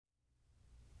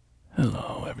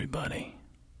Hello, everybody.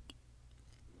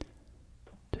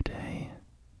 Today,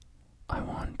 I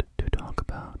want to talk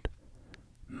about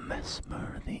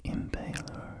Messmer the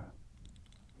Impaler.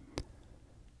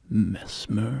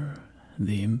 Messmer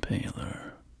the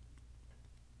Impaler.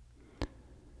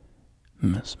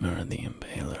 Messmer the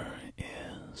Impaler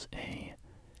is a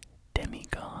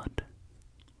demigod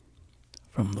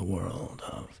from the world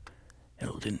of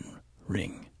Elden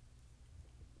Ring.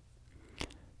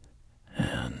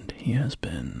 And he has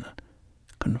been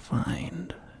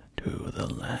confined to the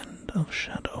land of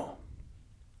shadow.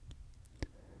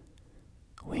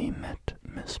 We met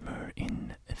Messmer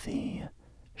in the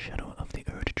Shadow of the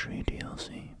Erdtree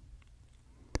DLC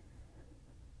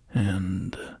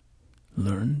and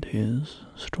learned his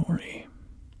story,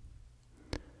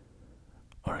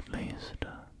 or at least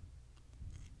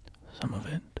some of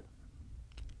it.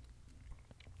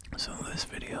 So this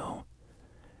video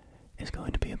is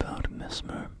going to be about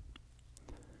Messmer,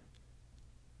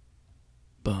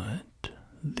 but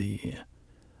the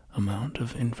amount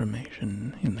of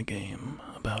information in the game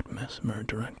about Messmer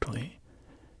directly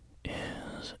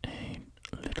is a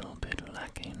little bit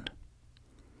lacking.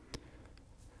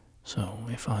 So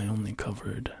if I only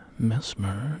covered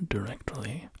Messmer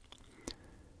directly,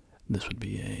 this would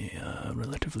be a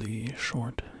relatively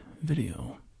short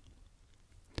video.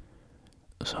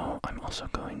 So I'm also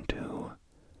going to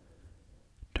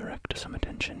direct some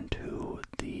attention to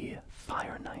the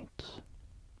Fire Knights,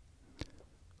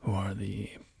 who are the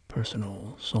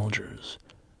personal soldiers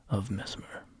of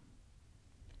Messmer.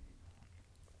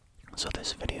 So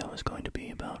this video is going to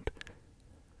be about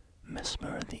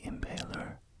Messmer the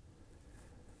Impaler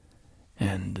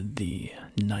and the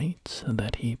knights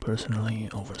that he personally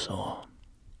oversaw.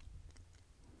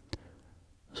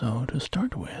 So to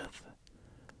start with,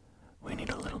 we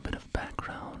need a little bit of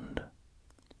background.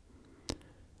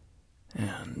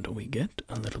 And we get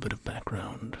a little bit of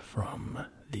background from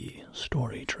the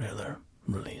story trailer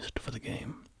released for the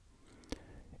game,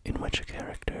 in which a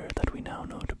character that we now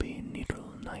know to be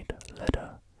Needle Knight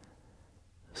Leda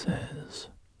says,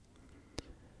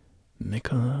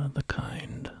 "Mika the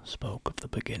Kind spoke of the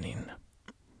beginning,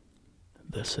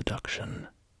 the seduction,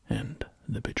 and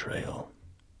the betrayal,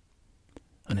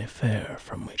 an affair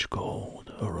from which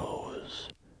gold arose.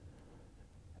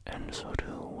 And so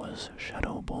too was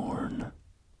Shadowborn.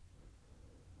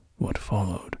 What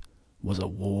followed was a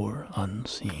war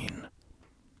unseen,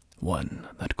 one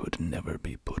that could never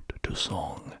be put to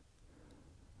song,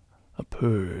 a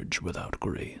purge without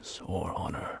grace or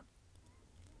honor,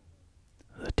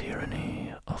 the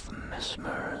tyranny of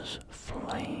Messmer's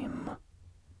flame."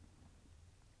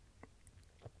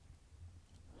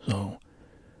 So,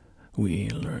 we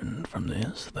learn from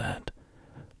this that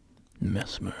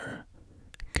Messmer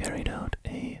carried out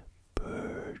a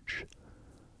purge,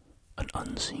 an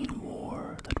unseen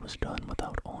war that was done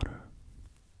without honor,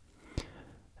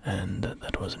 and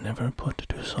that was never put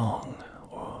to song,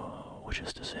 or, which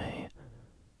is to say,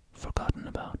 forgotten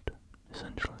about,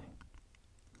 essentially.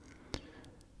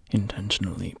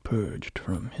 Intentionally purged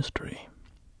from history.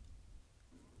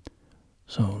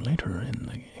 So later in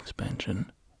the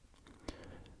expansion,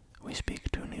 we speak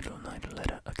to Needle Knight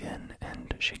Leda again,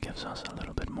 and she gives us a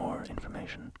little bit more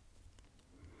information.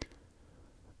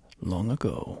 Long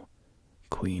ago,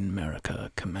 Queen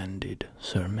Marika commanded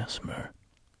Sir Messmer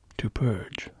to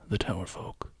purge the Tower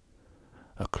Folk,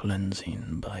 a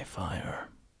cleansing by fire.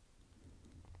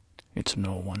 It's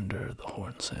no wonder the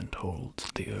Hornsent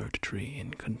holds the Erdtree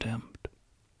in contempt.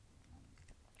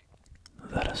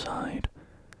 That aside,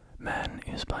 man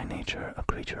is by nature a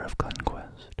creature of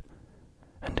conquest,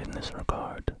 and in this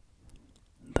regard,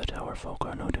 the Tower Folk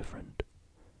are no different.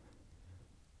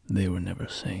 They were never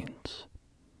saints.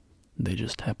 They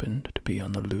just happened to be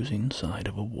on the losing side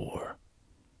of a war.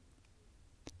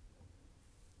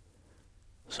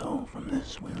 So from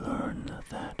this we learn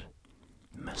that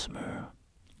Messmer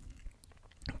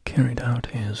carried out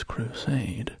his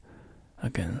crusade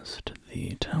against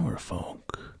the Tower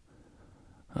Folk,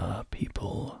 a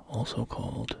people also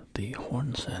called the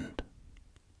Hornsent.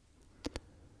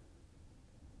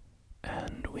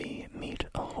 And we meet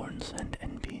a Hornsent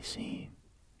NPC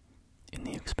in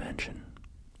the expansion.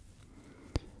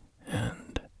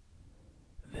 And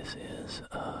this is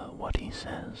what he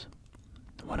says,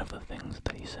 one of the things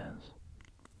that he says.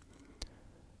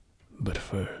 But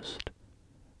first,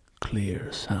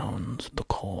 clear sounds the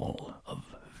call of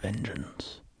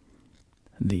vengeance.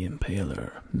 The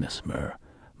Impaler, Messmer,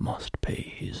 must pay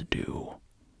his due.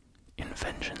 In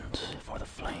vengeance for the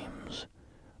flames,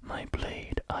 my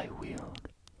blade I wield.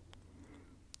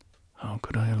 How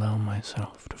could I allow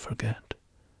myself to forget?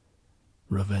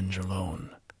 Revenge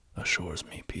alone assures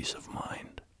me peace of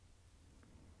mind.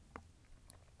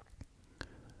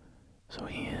 So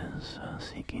he is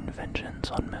seeking vengeance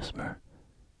on Messmer.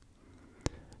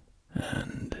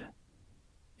 And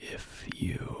if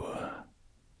you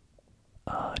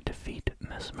defeat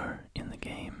Messmer in the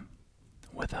game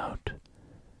without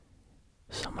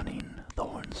summoning the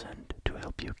Hornsent to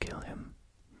help you kill him,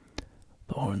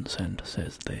 the Hornsent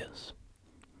says this: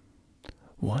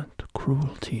 "What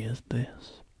cruelty is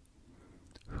this?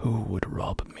 Who would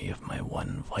rob me of my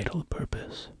one vital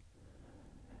purpose?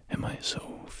 Am I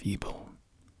so feeble,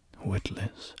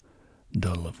 witless,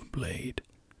 dull of blade,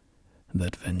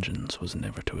 that vengeance was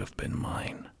never to have been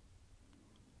mine?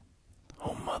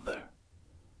 O mother,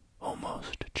 O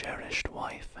most cherished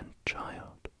wife and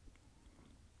child,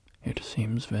 it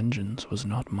seems vengeance was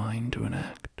not mine to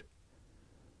enact.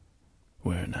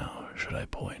 Where now should I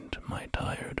point my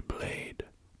tired blade?"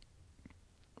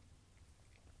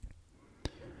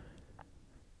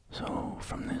 So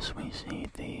from this we see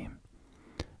the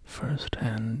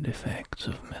first-hand effects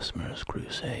of Messmer's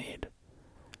crusade,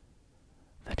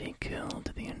 that he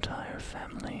killed the entire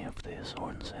family of this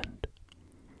Hornsent,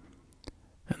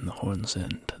 and the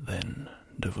Hornsent then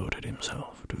devoted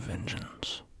himself to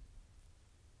vengeance.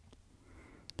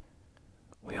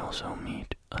 We also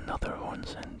meet another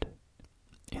Hornsent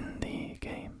in the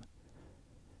game,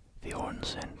 the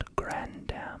Hornsent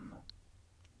Grandam,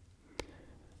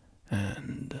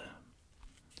 and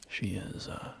she is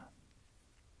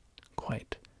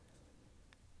quite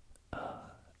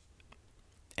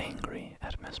angry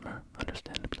at Messmer,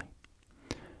 understandably.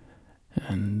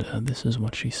 And this is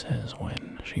what she says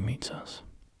when she meets us.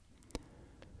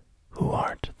 "Who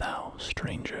art thou,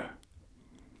 stranger?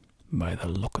 By the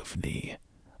look of thee,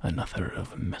 another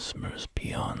of Messmer's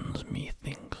peons,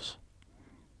 methinks.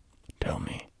 Tell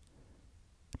me,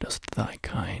 dost thy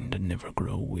kind never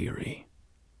grow weary?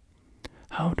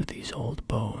 How do these old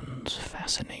bones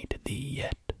fascinate thee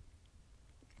yet?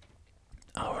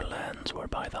 Our lands were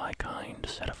by thy kind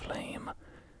set aflame,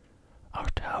 our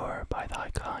tower by thy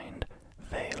kind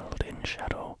veiled in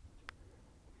shadow.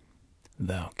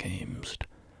 Thou camest,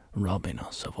 robbing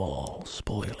us of all,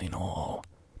 spoiling all.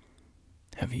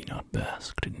 Have ye not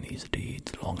basked in these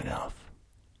deeds long enough?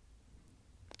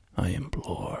 I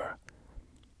implore,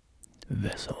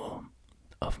 vessel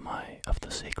of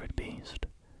the sacred beast,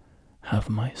 have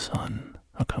my son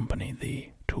accompany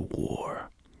thee to war,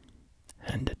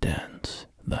 and dance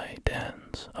thy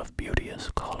dance of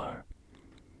beauteous color.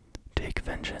 Take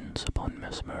vengeance upon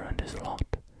Messmer and his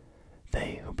lot,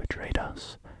 they who betrayed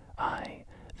us, aye,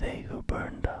 they who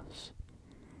burned us.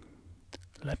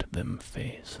 Let them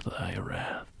face thy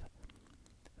wrath,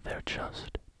 their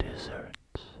just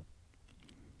deserts."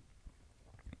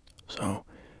 So,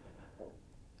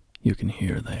 you can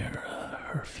hear there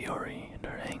her fury and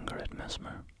her anger at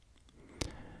Messmer,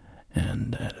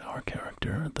 and at our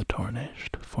character, the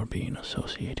Tarnished, for being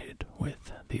associated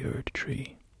with the Erd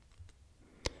Tree.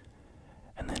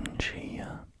 And then she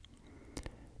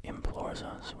implores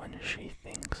us, when she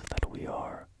thinks that we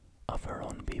are of her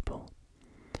own people,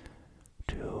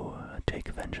 to take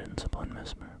vengeance upon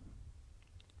Messmer.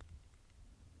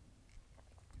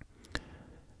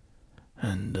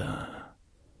 And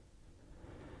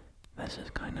this is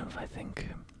kind of, I think,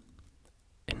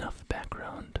 enough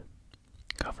background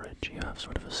coverage. You have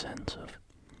sort of a sense of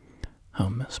how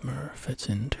Messmer fits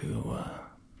into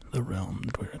the realm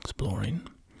that we're exploring,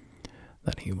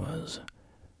 that he was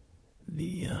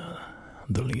the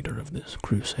leader of this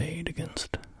crusade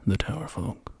against the Tower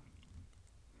Folk.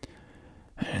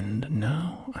 And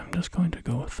now I'm just going to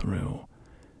go through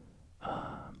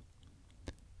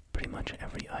pretty much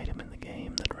every item in the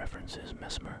game that references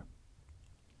Messmer.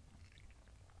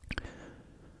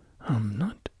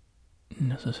 Not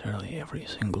necessarily every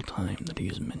single time that he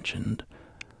is mentioned.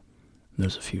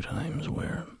 There's a few times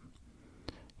where,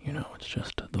 it's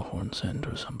just the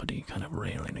Hornsent or somebody kind of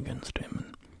railing against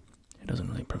him, and it doesn't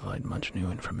really provide much new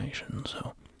information,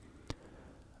 so,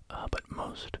 but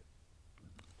most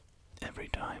every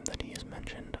time that he is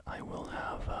mentioned, I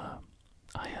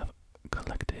have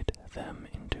collected them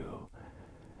into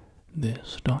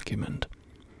this document,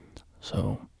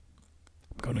 so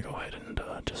I'm going to go ahead and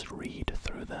just read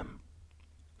through them,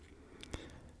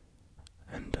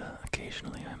 and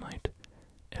occasionally I might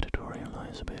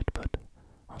editorialize a bit, but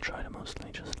I'll try to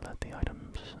mostly just let the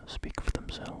items speak for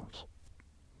themselves.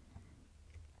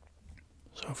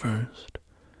 So first,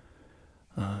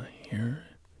 here,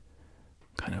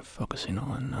 kind of focusing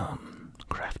on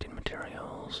crafting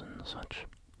materials and such.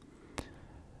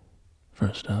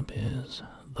 First up is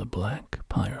the Black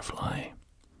Firefly,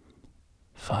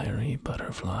 fiery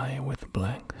butterfly with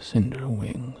black cinder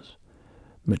wings,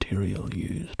 material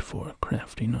used for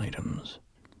crafting items.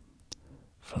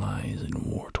 Flies in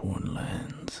war-torn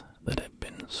lands that have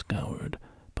been scoured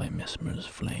by Messmer's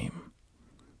flame.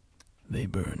 They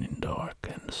burn in dark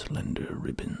and slender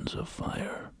ribbons of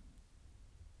fire.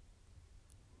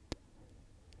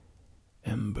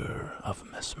 Ember of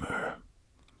Messmer.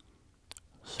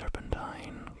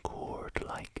 Serpentine,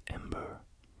 cord-like ember.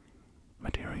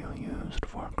 Material used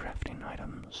for crafting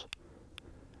items.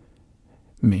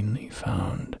 Mainly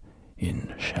found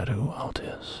in Shadow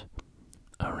Altus,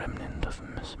 a remnant of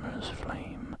Messmer's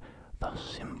flame, the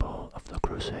symbol of the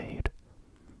Crusade.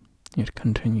 It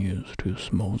continues to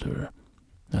smolder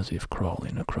as if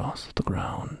crawling across the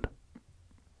ground.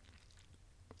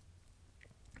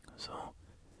 So,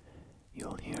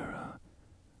 you'll hear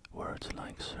words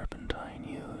like serpentine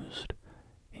used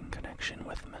in connection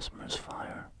with Messmer's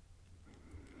fire.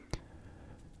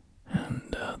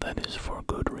 And that is for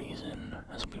good reason,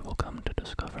 as we will come to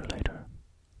discover later.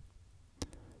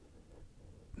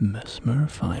 Messmer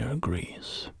fire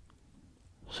grease.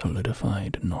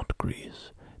 Solidified knot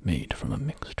grease made from a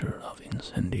mixture of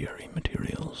incendiary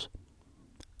materials.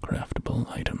 Craftable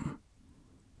item.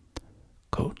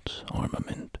 Coats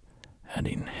armament,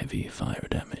 adding heavy fire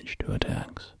damage to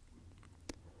attacks.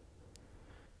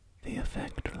 The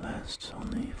effect lasts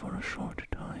only for a short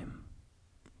time.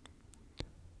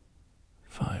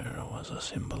 Fire was a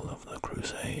symbol of the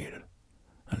Crusade,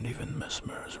 and even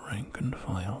Messmer's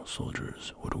rank-and-file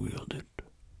soldiers would wield it.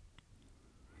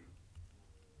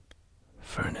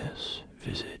 Furnace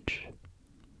visage.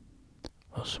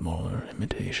 A smaller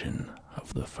imitation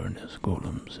of the furnace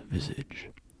golem's visage.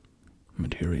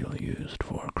 Material used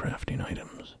for crafting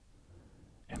items.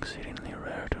 Exceedingly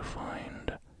rare to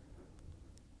find.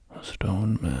 A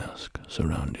stone mask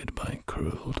surrounded by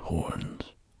curled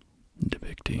horns,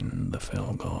 depicting the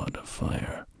fell god of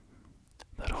fire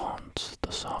that haunts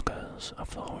the sagas of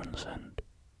the Hornsent.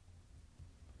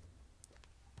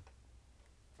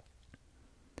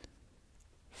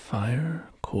 Fire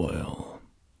coil.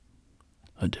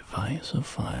 A device of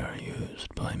fire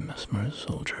used by Messmer's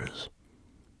soldiers.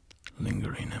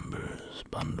 Lingering embers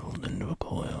bundled into a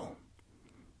coil.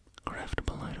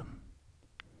 Craftable item.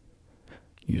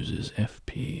 Uses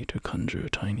FP to conjure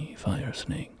tiny fire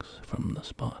snakes from the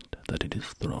spot that it is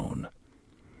thrown.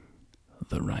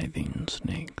 The writhing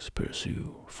snakes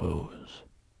pursue foes.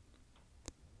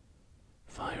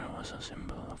 Fire was a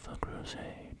symbol of the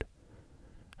Crusade,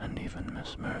 and even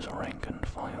Messmer's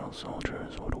rank-and-file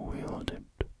soldiers would wield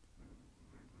it.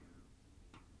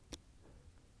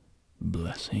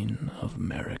 Blessing of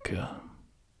Marika.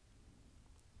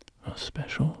 A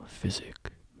special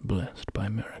physic blessed by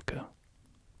Marika,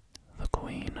 the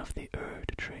queen of the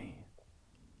Erd tree.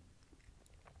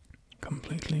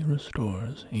 Completely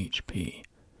restores HP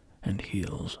and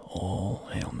heals all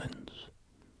ailments.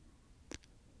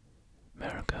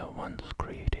 Marika once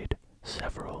created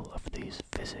several of these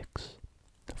physics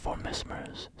for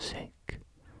Messmer's sake,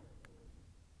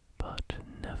 but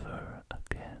never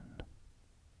again.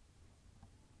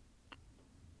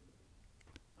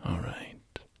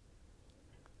 Alright.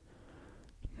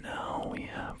 Now we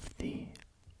have the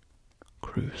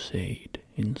Crusade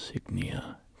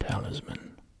Insignia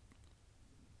Talisman.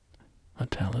 A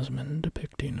talisman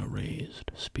depicting a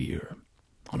raised spear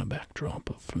on a backdrop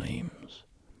of flames,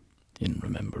 in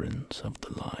remembrance of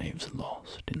the lives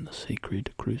lost in the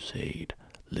sacred crusade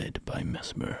led by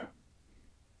Messmer.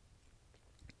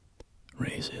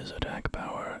 Raises attack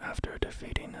power after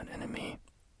defeating an enemy.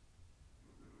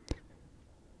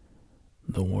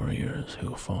 The warriors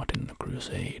who fought in the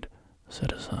crusade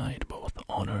set aside both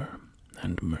honor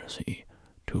and mercy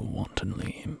to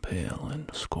wantonly impale and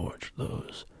scourge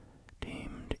those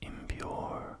deemed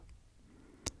impure.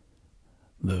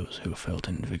 Those who felt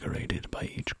invigorated by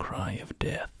each cry of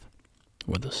death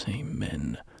were the same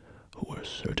men who were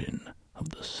certain of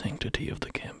the sanctity of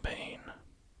the campaign.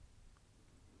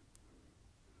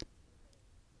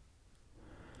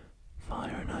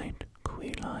 Fire Knight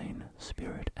Queelign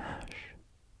Spirit Ash.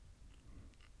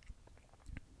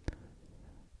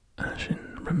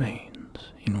 Ashen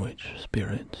remains in which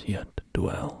spirits yet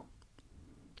dwell,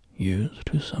 used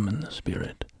to summon the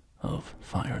spirit of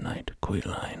Fire Knight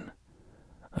Queelign.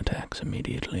 Attacks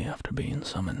immediately after being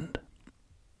summoned.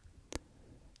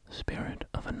 Spirit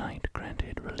of a knight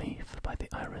granted relief by the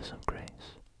Iris of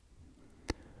Grace.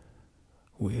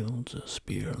 Wields a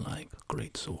spear-like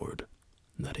greatsword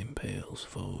that impales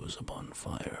foes upon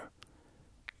fire,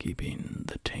 keeping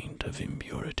the taint of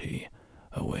impurity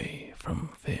away from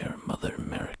fair Mother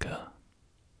Marika.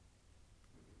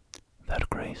 That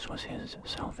grace was his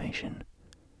salvation,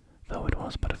 though it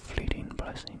was but a fleeting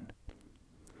blessing,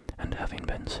 and having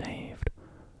been saved,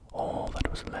 all that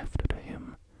was left to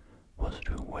him was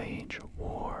to wage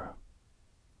war.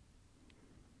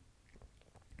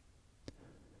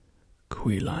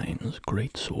 Queelign's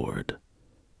Great Sword.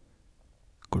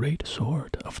 Great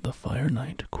Sword of the Fire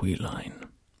Knight Queelign,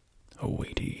 a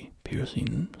weighty,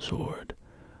 piercing sword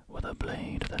with a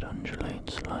blade that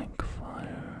undulates like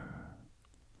fire.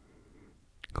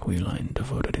 Queelign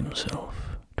devoted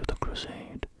himself to the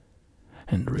Crusade,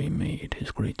 and remade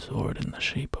his great sword in the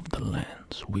shape of the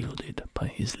lance wielded by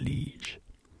his liege,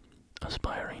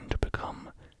 aspiring to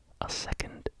become a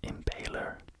second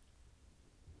Impaler.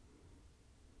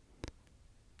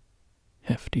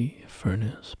 Hefty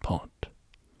Furnace Pot.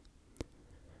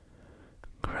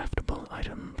 Craftable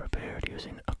item prepared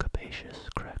using a capacious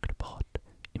cracked pot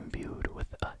imbued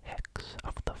with a hex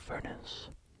of the furnace.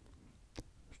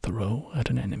 Throw at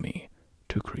an enemy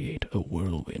to create a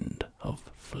whirlwind of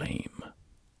flame.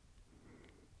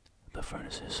 The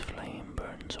furnace's flame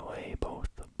burns away both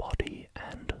body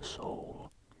and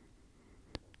soul.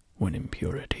 When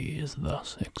impurity is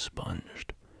thus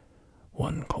expunged,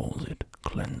 one calls it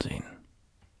cleansing.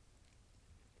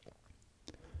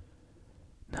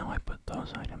 Now I put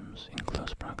those items in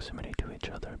close proximity to each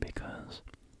other because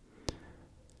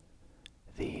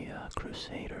the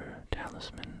Crusader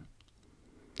talisman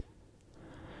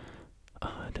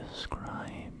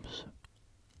describes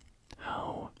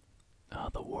how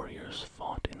the warriors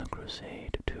fought in the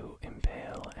Crusade to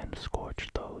impale and scorch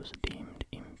those deemed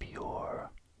impure.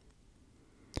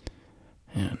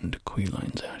 And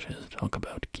Queelign's ashes talk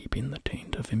about keeping the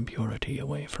taint of impurity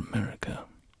away from Marika.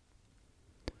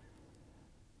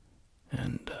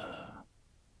 And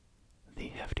the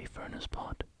Hefty Furnace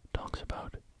Pot talks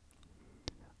about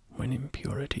when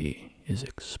impurity is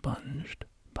expunged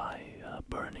by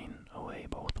burning away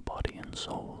both body and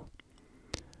soul.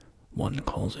 One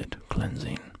calls it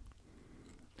cleansing.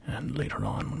 And later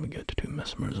on, when we get to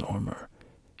Messmer's armor,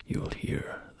 you'll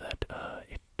hear that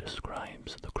it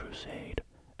describes the crusade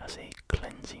as a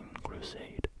cleansing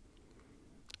crusade.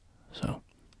 So,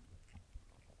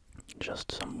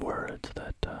 just some words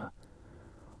that I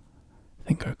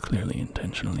think are clearly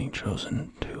intentionally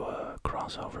chosen to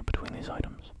cross over between these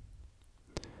items.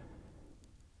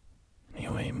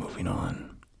 Anyway, moving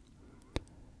on.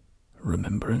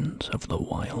 Remembrance of the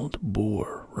Wild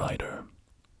Boar Rider.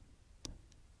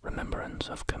 Remembrance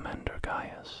of Commander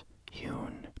Gaius,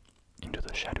 hewn into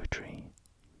the Shadow Tree.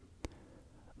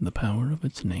 The power of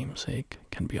its namesake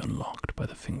can be unlocked by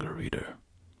the finger reader.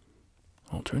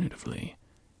 Alternatively,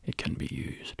 it can be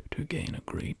used to gain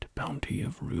a great bounty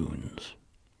of runes.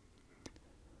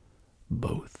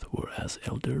 Both were as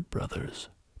elder brothers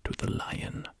to the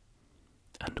lion,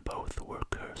 and both were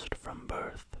cursed from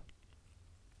birth.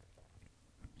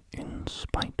 In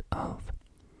spite of,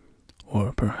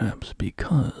 or perhaps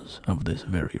because of this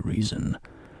very reason,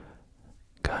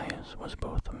 Gaius was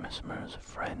both Messmer's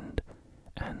friend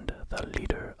and the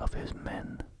leader of his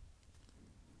men.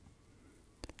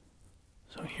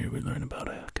 So here we learn about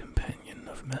a companion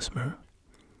of Messmer,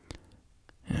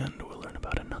 and we'll learn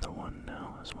about another one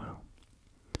now as well.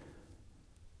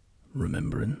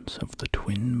 Remembrance of the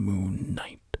Twin Moon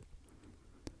Knight.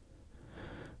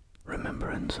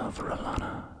 Remembrance of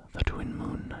Rellana, the Twin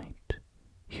Moon Knight,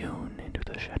 hewn into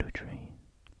the Shadow Tree.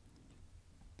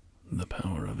 The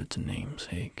power of its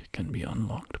namesake can be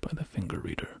unlocked by the finger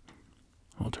reader.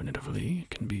 Alternatively, it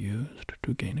can be used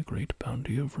to gain a great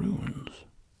bounty of runes.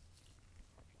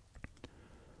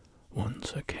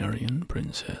 Once a Carian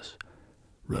princess,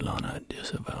 Rellana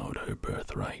disavowed her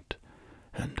birthright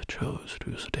and chose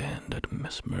to stand at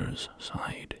Messmer's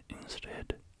side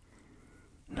instead,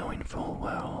 knowing full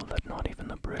well that not even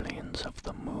the brilliance of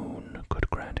the moon could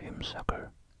grant him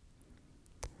succor.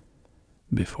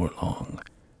 Before long,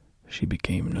 she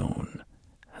became known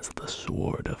as the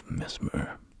Sword of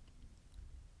Messmer.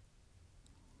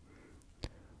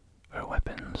 Her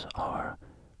weapons are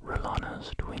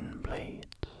Rellana's twin blades.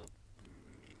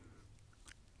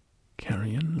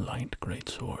 Carian light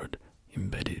greatsword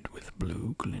embedded with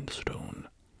blue glintstone,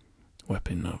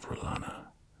 weapon of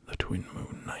Rellana, the Twin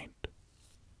Moon Knight.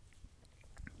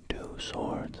 2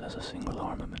 swords as a single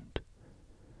armament.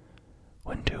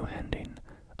 When two-handing,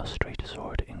 a straight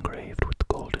sword engraved with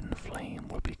golden flame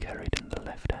will be carried in the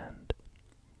left hand.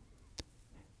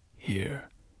 Here,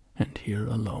 and here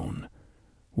alone,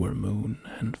 were moon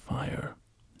and fire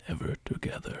ever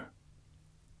together.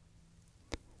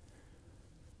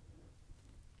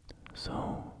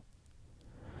 So,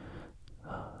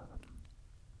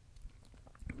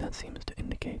 that seems to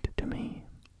indicate to me,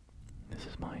 this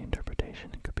is my interpretation,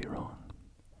 it could be wrong,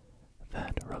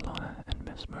 that Rellana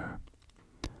Messmer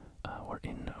were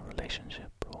in a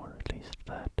relationship, or at least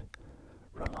that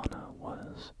Rellana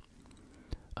was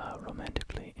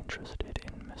romantically interested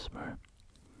in Messmer.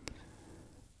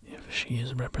 If she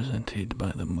is represented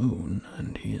by the moon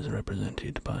and he is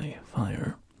represented by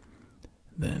fire,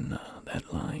 then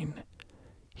that line,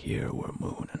 here were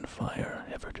moon and fire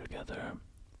ever together.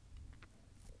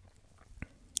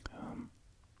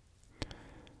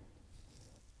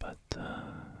 But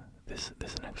this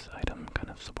next item kind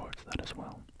of supports that as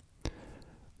well.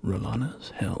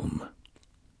 Rellana's helm.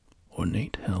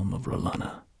 Ornate helm of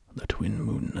Rellana, the twin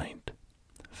moon knight,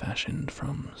 fashioned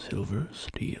from silver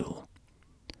steel.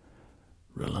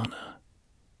 Rellana,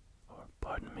 or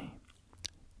pardon me,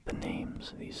 the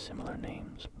names, these similar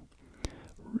names.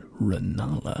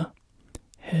 Rennala,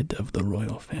 head of the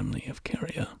royal family of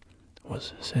Caria,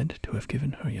 was said to have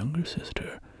given her younger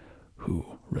sister,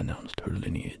 who renounced her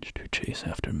lineage to chase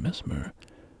after Messmer,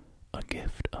 a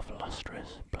gift of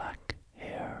lustrous black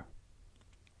hair.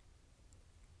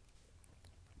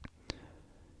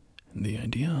 The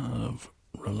idea of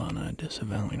Rellana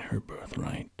disavowing her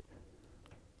birthright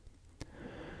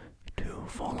to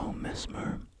follow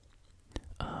Messmer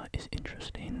is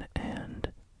interesting,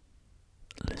 and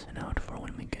listen out for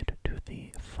when we get to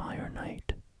the Fire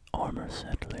Knight armor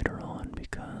set later on,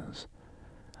 because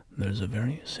there's a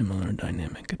very similar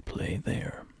dynamic at play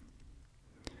there.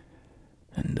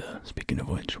 And speaking of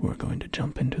which, we're going to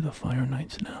jump into the Fire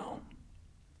Knights now,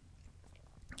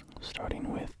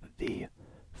 starting with the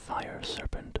Fire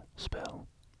Serpent spell.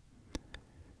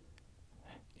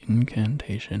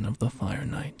 Incantation of the Fire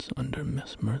Knights under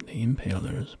Messmer the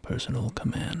Impaler's personal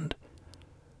command.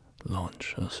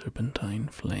 Launch a serpentine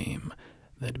flame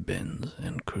that bends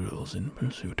and curls in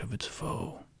pursuit of its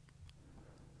foe.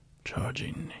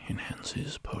 Charging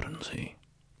enhances potency.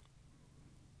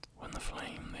 When the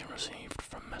flame they received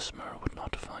from Messmer would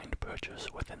not find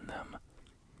purchase within them,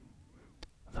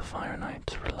 the Fire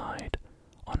Knights relied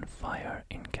on fire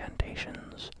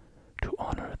incantations to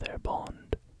honor their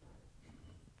bond.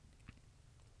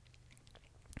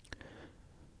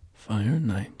 Fire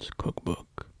Knight's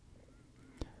Cookbook.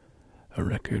 A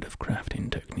record of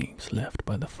crafting techniques left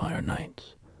by the Fire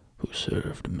Knights who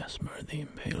served Messmer the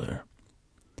Impaler.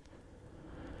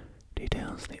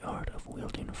 Details the art of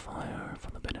wielding fire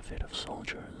for the benefit of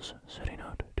soldiers setting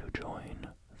out to join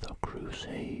the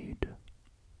Crusade.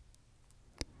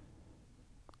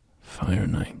 Fire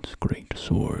Knight's Great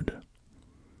Sword.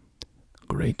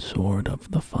 Great Sword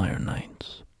of the Fire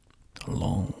Knights. A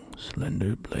long,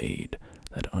 slender blade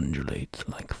that undulates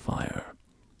like fire,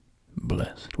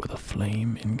 blessed with a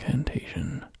flame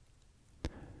incantation.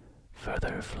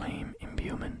 Further flame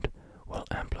imbuement will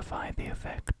amplify the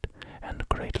effect and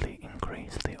greatly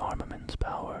increase the armament's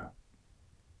power.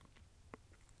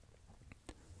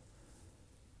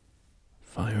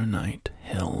 Fire Knight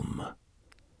Helm.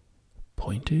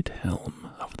 Pointed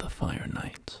helm of the Fire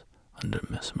Knights under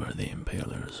Messmer the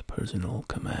Impaler's personal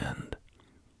command.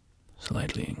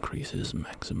 Slightly increases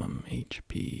maximum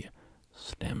HP,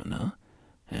 stamina,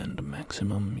 and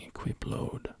maximum equip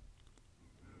load.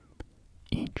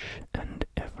 Each and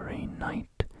every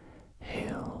knight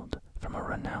hailed from a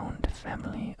renowned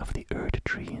family of the Erd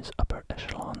Tree's upper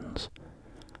echelons,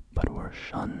 but were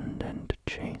shunned and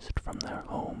chased from their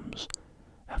homes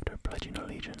after pledging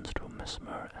allegiance to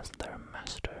Messmer as their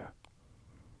master.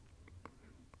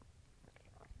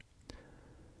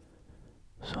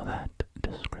 So that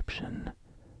description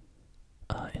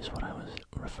is what I was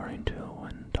referring to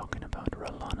when talking about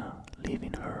Rellana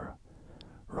leaving her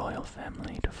royal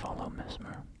family to follow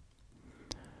Messmer.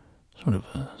 Sort of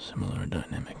a similar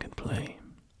dynamic at play.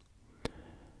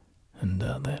 And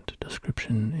that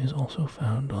description is also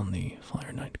found on the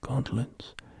Fire Knight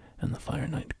gauntlets and the Fire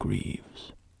Knight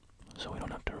greaves, so we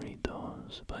don't have to read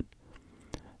those, but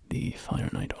the Fire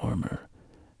Knight armor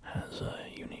has a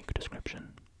unique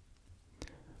description.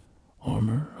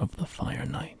 Armor of the Fire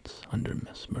Knights under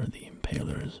Messmer the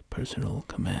Impaler's personal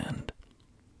command,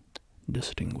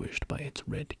 distinguished by its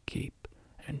red cape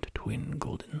and twin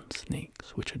golden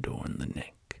snakes which adorn the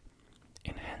neck,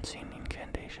 enhancing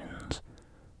incantations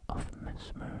of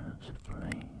Messmer's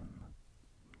flame.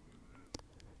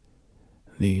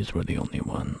 These were the only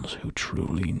ones who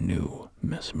truly knew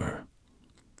Messmer,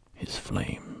 his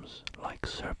flames like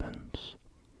serpents,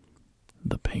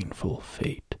 the painful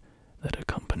fate that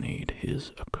accompanied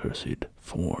his accursed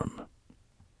form.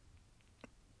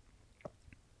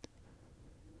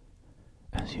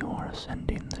 As you are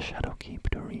ascending the Shadowkeep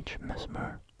to reach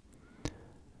Messmer,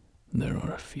 there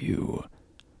are a few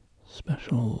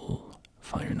special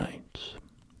Fire Knights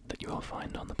that you will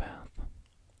find on the path.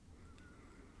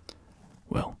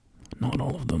 Well, Not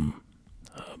all of them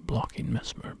blocking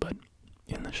Messmer, but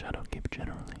in the Shadowkeep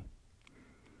generally.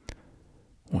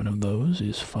 One of those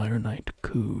is Fire Knight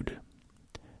Cood,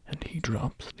 and he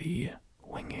drops the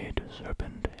Winged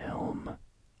Serpent Helm.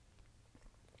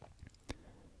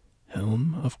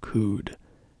 Helm of Cood,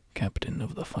 captain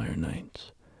of the Fire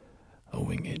Knights. A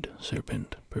winged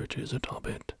serpent perches atop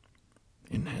it,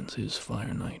 enhances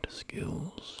Fire Knight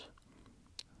skills.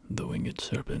 The winged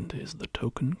serpent is the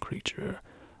token creature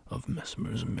of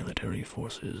Messmer's military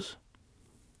forces.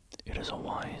 It is a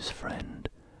wise friend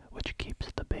which keeps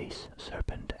the base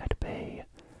serpent at bay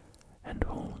and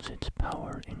holds its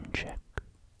power in check.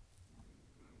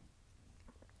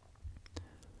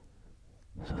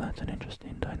 So that's an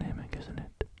interesting dynamic, isn't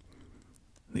it?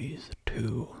 These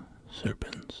two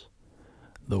serpents,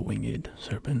 the winged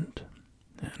serpent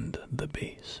and the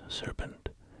base serpent,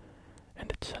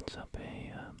 and it sets up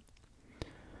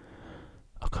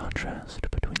a contrast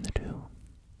between the two.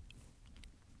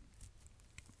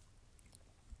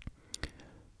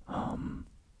 I'm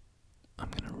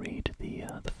gonna read the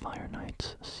Fire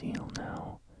Knight's seal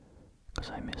now, because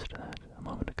I missed that a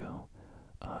moment ago,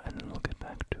 and then we'll get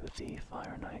back to the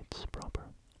Fire Knights proper.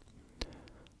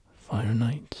 Fire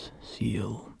Knight's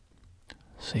seal.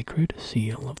 Sacred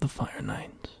seal of the Fire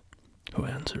Knights, who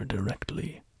answer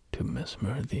directly to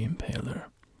Messmer the Impaler.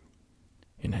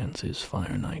 Enhances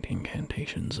Fire Knight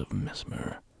incantations of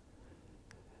Messmer.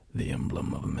 The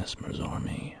emblem of Messmer's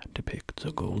army depicts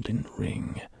a golden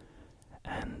ring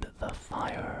and the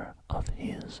fire of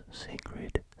his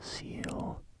sacred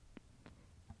seal.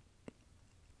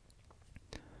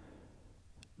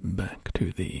 Back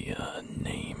to the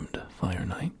named Fire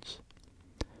Knights.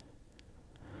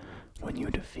 When you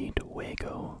defeat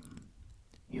Wago,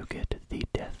 you get the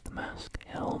Death Mask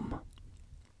Helm.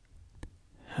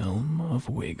 Helm of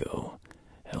Wago,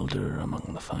 elder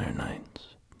among the Fire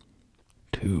Knights.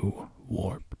 2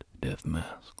 warped death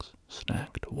masks,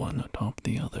 stacked one atop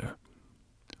the other.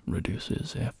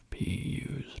 Reduces FP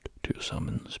used to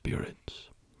summon spirits.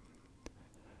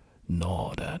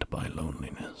 Gnawed at by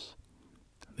loneliness,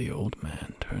 the old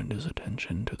man turned his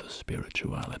attention to the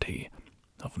spirituality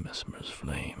of Messmer's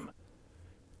flame,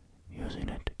 using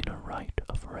it in a rite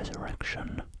of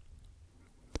resurrection.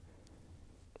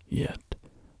 Yet,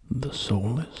 the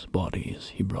soulless bodies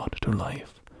he brought to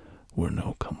life were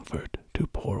no comfort to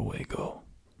poor Wago.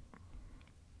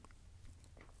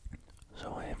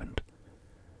 So I haven't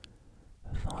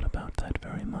thought about that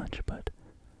very much, but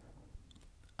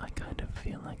I kind of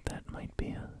feel like that might be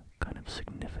a kind of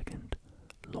significant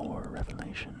lore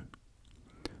revelation,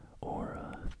 or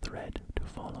a thread to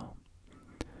follow.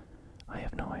 I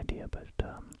have no idea, but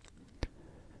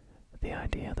the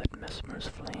idea that Messmer's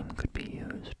flame could be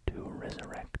used to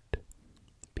resurrect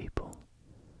people,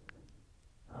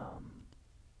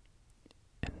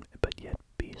 but yet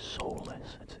be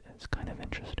soulless, it's kind of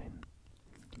interesting,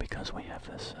 because we have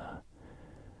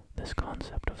this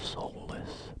concept of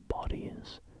soulless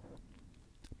bodies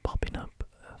popping up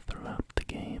throughout the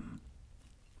game,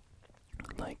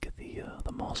 like the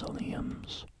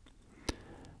mausoleums,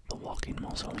 the walking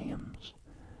mausoleums,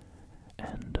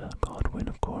 and Godwyn,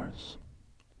 of course.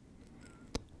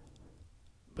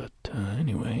 But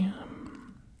anyway,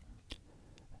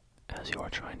 as you are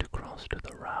trying to cross to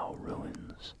the Rao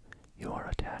ruins, you are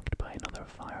attacked by another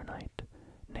Fire Knight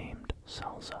named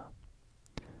Salza.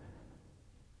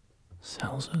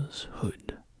 Salza's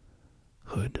Hood.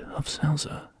 Hood of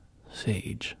Salza,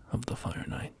 Sage of the Fire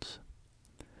Knights.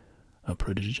 A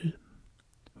prodigious...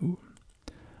 Ooh,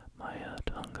 my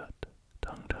tongue got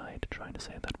tongue-tied trying to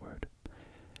say that word.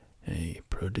 A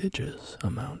prodigious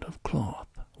amount of cloth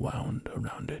wound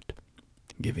around it,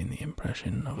 giving the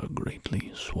impression of a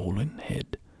greatly swollen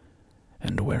head,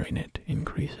 and wearing it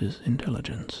increases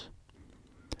intelligence.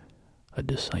 A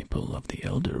disciple of the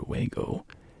elder Wago,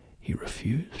 he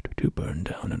refused to burn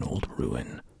down an old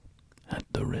ruin at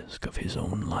the risk of his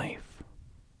own life.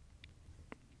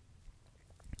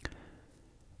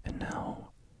 And now,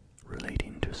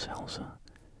 relating to Salza,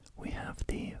 we have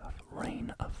the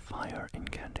Rain of Fire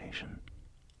incantation.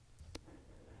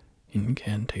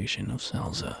 Incantation of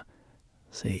Salza,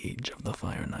 Sage of the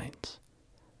Fire Knights.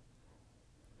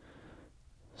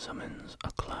 Summons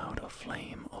a cloud of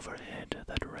flame overhead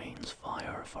that rains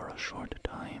fire for a short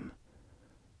time.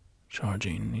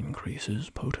 Charging increases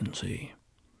potency.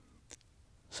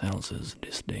 Salza's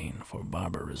disdain for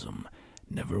barbarism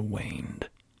never waned,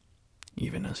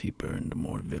 even as he burned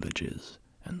more villages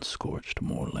and scorched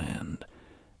more land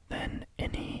than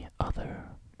any other.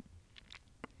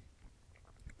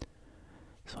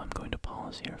 So I'm going to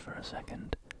pause here for a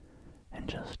second and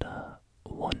just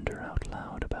wonder out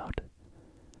loud about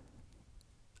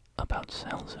about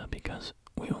Salza because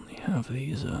we only have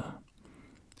these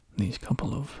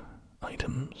couple of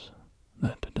items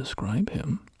that describe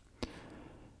him.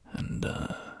 And,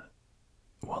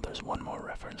 well, there's one more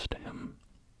reference to him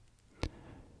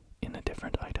in a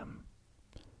different item.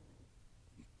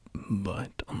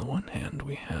 But on the one hand,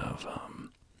 we have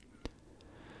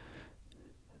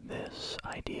this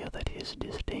idea that his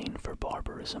disdain for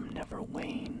barbarism never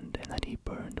waned, and that he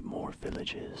burned more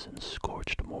villages and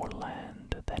scorched more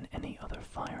land than any other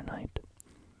Fire Knight.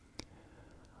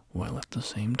 While at the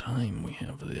same time we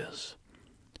have this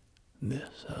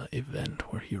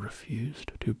event where he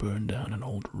refused to burn down an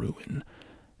old ruin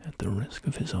at the risk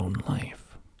of his own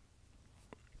life.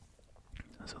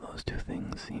 So those two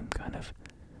things seem kind of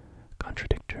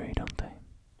contradictory, don't they?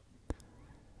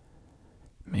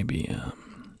 Maybe,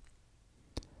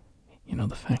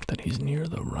 the fact that he's near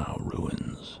the Rao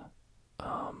ruins,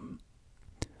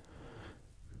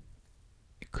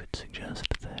 it could suggest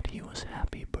that he was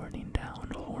happy burning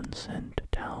down Hornsent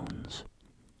towns,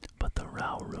 but the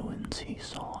Rao ruins he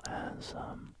saw as,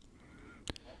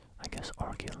 I guess,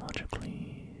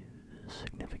 archaeologically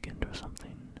significant or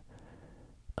something.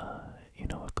 A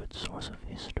good source of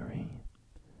history.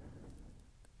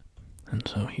 And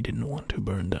so he didn't want to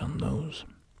burn down those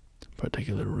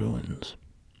particular ruins.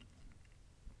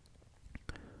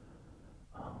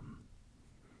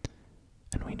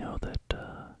 And we know that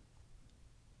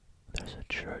there's a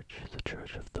church, the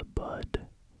Church of the Bud,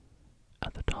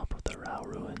 at the top of the Rao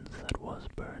ruins that was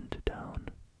burned down.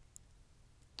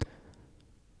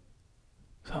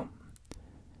 So,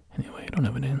 anyway, I don't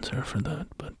have an answer for that,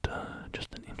 but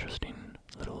just an interesting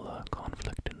little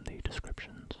conflict in the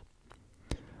descriptions.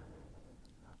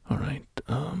 Alright,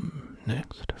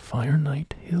 next, Fire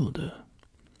Knight Hilda.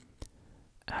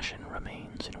 Ashen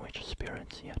remains in which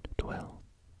spirits yet dwell.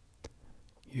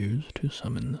 Used to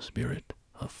summon the spirit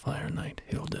of Fire Knight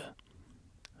Hilda,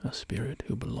 a spirit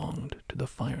who belonged to the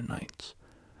Fire Knights,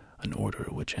 an order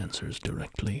which answers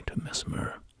directly to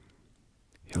Messmer.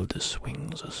 Hilda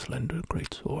swings a slender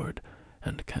greatsword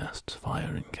and casts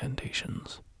fire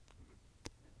incantations.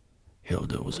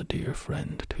 Hilda was a dear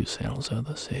friend to Salza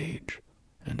the Sage,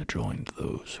 and joined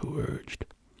those who urged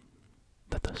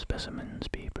that the specimens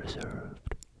be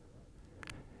preserved.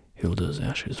 Hilda's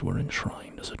ashes were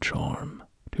enshrined as a charm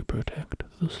to protect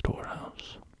the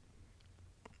storehouse.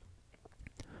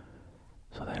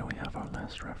 So there we have our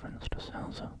last reference to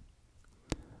Salza.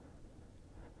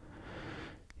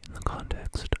 In the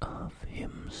context of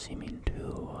him seeming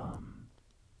to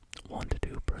want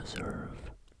to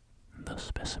preserve the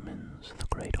specimens, the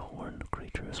great horned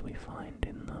creatures we find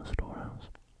in the storehouse.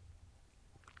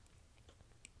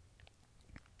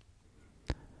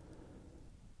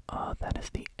 That is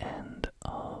the end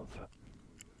of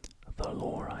the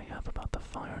lore I have about the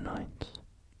Fire Knights.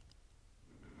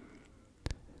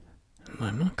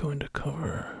 I'm not going to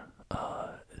cover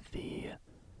the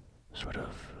sort of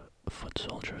foot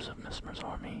soldiers of Messmer's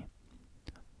army,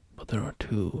 but there are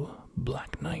two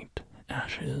Black Knight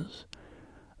ashes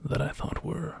that I thought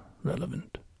were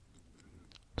relevant.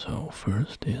 So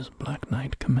first is Black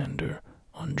Knight Commander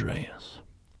Andreas.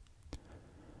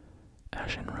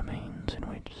 Ashen remains in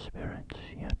which spirits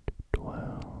yet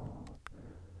dwell.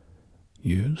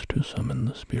 Used to summon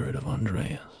the spirit of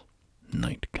Andreas,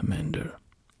 Knight Commander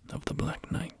of the Black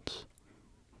Knights.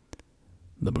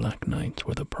 The Black Knights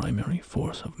were the primary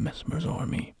force of Messmer's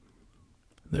army.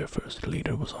 Their first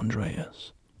leader was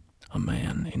Andreas, a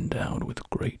man endowed with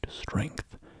great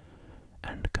strength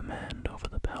and command over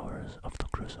the powers of the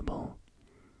Crucible,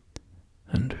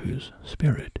 and whose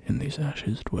spirit in these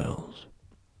ashes dwells.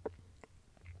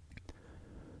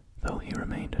 Though he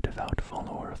remained a devout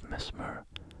follower of Messmer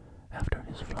after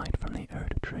his flight from the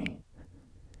Erd Tree,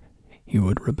 he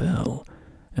would rebel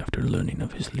after learning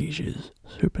of his liege's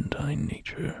serpentine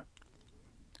nature.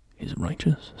 His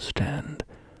righteous stand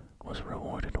was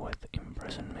rewarded with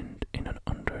imprisonment in an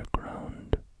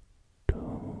underground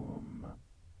tomb.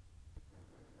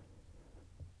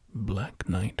 Black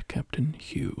Knight Captain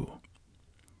Hugh.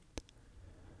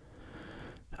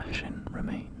 Ashen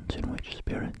remains in which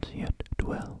spirits yet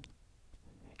dwell.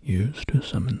 Used to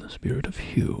summon the spirit of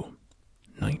Hugh,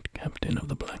 Knight Captain of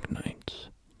the Black Knights.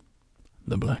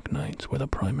 The Black Knights were the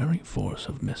primary force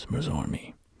of Messmer's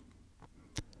army.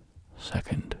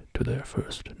 Second to their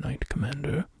first Knight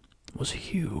Commander was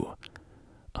Hugh,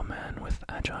 a man with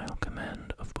agile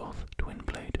command of both twin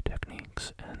blade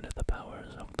techniques and the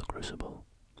powers of the Crucible,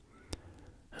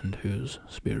 and whose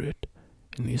spirit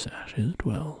in these ashes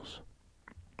dwells.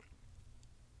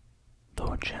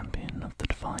 Though a champion of the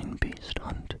divine beast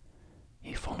hunt,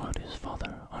 he followed his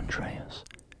father Andreas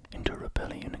into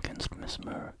rebellion against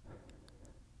Messmer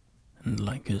and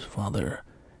like his father,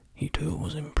 he too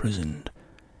was imprisoned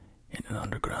in an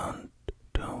underground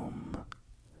tomb.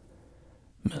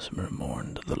 Messmer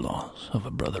mourned the loss of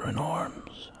a brother in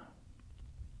arms.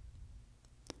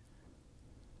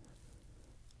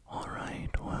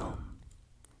 Alright, well,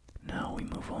 now we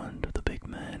move on to the big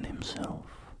man himself.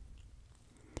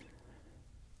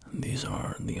 These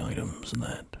are the items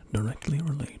that directly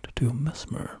relate to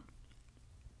Messmer.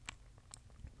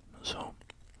 So,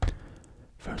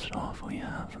 first off we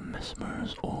have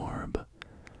Messmer's Orb,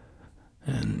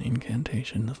 an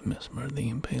incantation of Messmer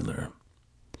the Impaler.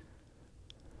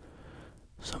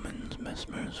 Summons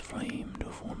Messmer's flame to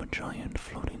form a giant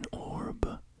floating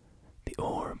orb. The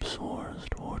orb soars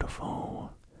toward a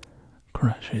foe,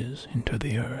 crashes into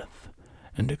the earth,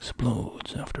 and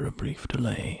explodes after a brief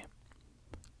delay.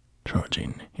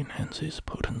 Charging enhances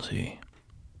potency.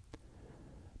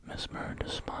 Messmer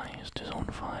despised his own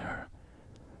fire.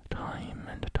 Time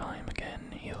and time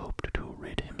again he hoped to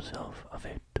rid himself of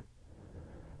it.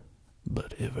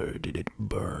 But ever did it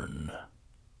burn.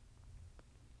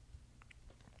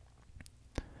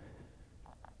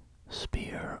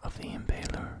 Spear of the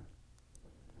Impaler.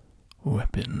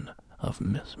 Weapon of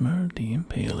Messmer the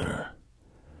Impaler.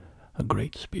 A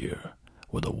great spear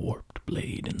with a warped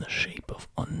blade in the shape of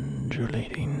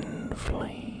undulating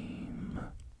flame.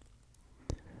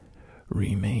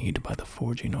 Remade by the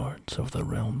forging arts of the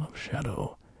realm of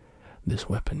shadow, this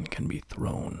weapon can be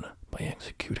thrown by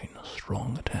executing a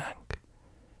strong attack,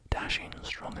 dashing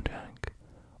strong attack,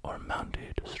 or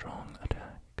mounted strong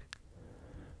attack.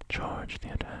 Charge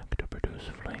the attack to produce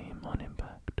flame on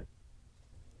impact.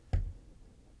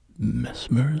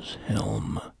 Messmer's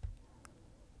Helm.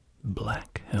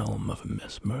 Black helm of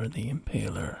Messmer the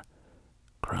Impaler,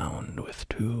 crowned with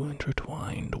two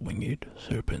intertwined winged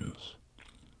serpents.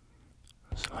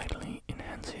 Slightly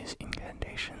enhances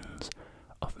incantations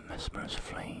of Messmer's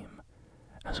flame,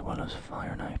 as well as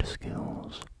Fire Knight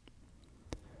skills.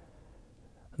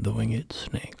 The winged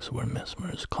snakes were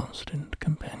Messmer's constant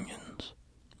companions.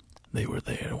 They were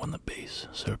there when the base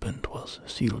serpent was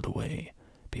sealed away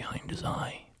behind his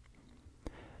eye.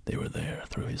 They were there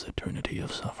through his eternity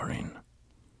of suffering.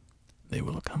 They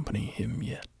will accompany him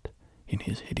yet, in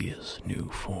his hideous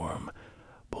new form,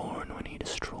 born when he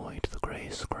destroyed the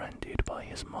grace granted by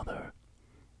his mother.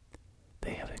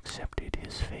 They have accepted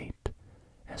his fate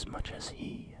as much as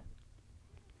he.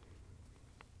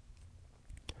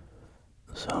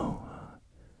 So,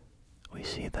 we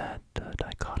see that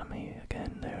dichotomy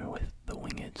again there with the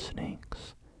winged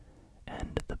snakes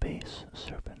and the base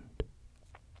serpent.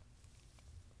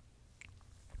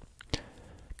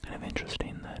 Kind of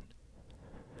interesting that,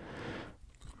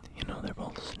 they're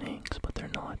both snakes, but they're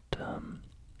not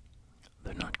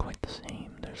quite the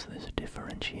same. There's this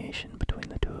differentiation between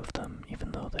the two of them,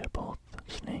 even though they're both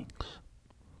snakes.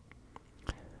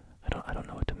 I don't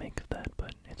know what to make of that,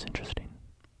 but it's interesting.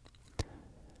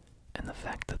 And the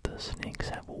fact that the snakes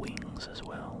have wings as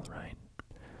well, right?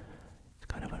 It's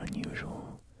kind of an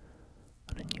unusual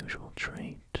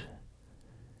trait.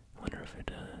 I wonder if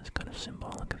it is kind of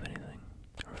symbolic of anything,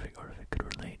 or if it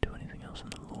could relate to anything else in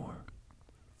the lore.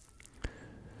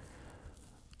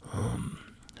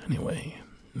 Anyway,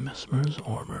 Messmer's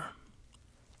armor.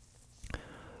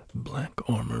 Black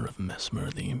armor of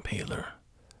Messmer the Impaler,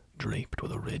 draped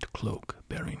with a red cloak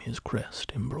bearing his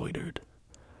crest embroidered.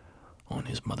 On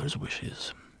his mother's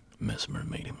wishes, Messmer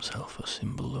made himself a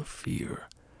symbol of fear,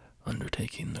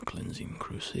 undertaking the cleansing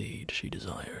crusade she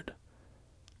desired.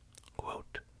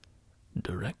 Quote,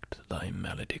 "Direct thy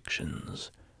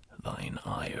maledictions, thine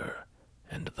ire,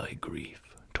 and thy grief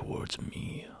towards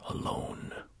me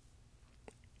alone."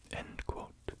 End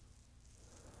quote.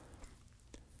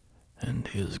 And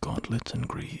his gauntlets and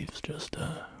greaves just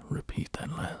repeat that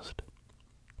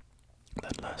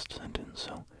last sentence,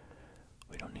 so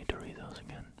we don't need to read those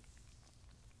again.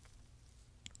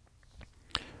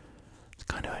 It's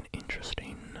kind of an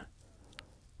interesting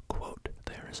quote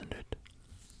there, isn't it?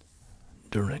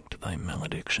 Direct thy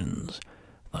maledictions,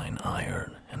 thine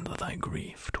ire, and thy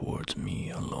grief towards me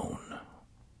alone.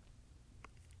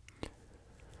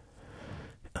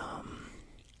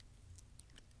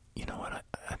 You know what,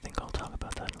 I think I'll talk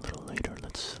about that a little later.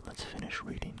 Let's finish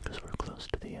reading, because we're close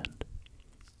to the end.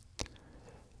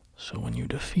 So when you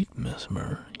defeat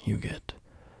Messmer, you get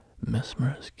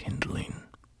Messmer's kindling.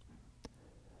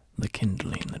 The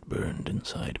kindling that burned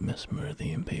inside Messmer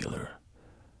the Impaler.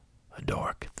 A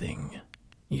dark thing,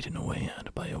 eaten away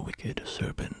at by a wicked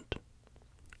serpent.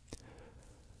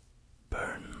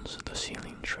 Burns the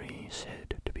sealing tree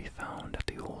said to be found at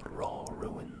the old Raw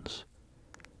ruins.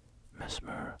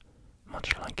 Messmer,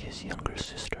 much like his younger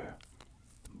sister,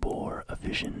 bore a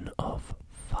vision of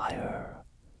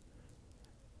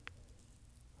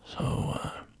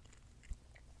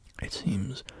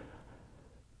seems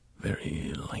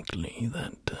very likely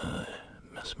that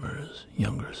Messmer's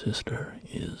younger sister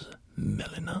is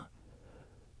Melina,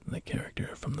 the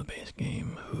character from the base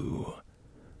game who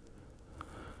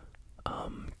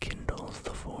kindles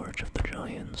the forge of the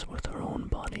giants with her own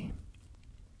body.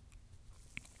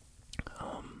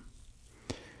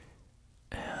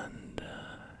 And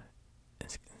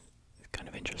it's kind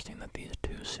of interesting that these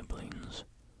two siblings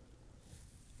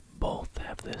both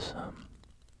have this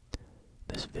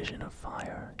this vision of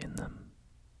fire in them.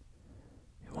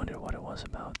 You wonder what it was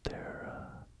about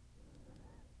their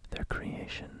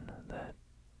creation that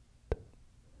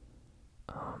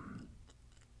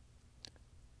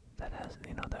that has,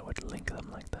 that would link them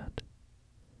like that.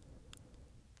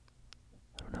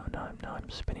 I don't know. Now I'm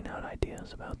spinning out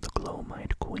ideas about the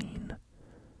Glowmite Queen.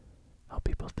 How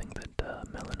people think that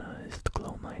Melina is the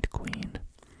Glowmite Queen,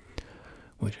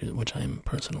 which I'm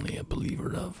personally a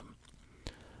believer of.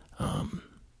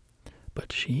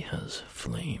 But she has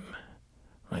flame,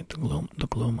 right? The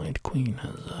Glowmite Queen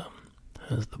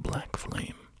has the black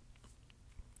flame.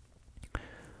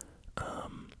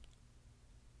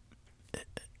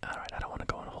 All right, I don't want to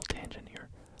go on a whole tangent here.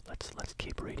 Let's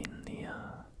keep reading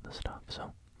the stuff.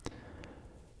 So,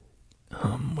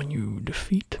 when you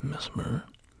defeat Messmer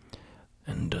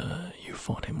and you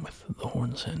fought him with the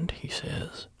Hornsent, he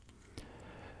says,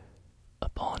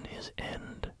 "Upon his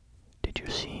end, did you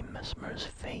see Messmer's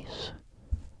face?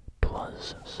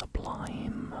 'Twas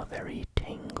sublime, a very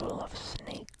tangle of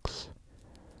snakes.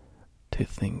 To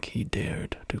think he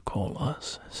dared to call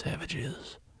us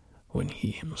savages, when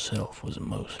he himself was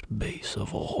most base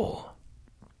of all."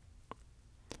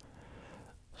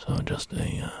 So just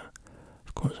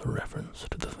of course, a reference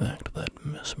to the fact that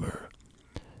Messmer,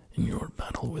 in your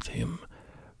battle with him,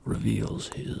 reveals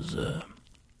his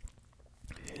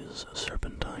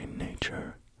serpentine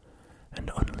nature and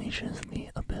unleashes the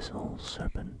abyssal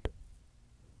serpent.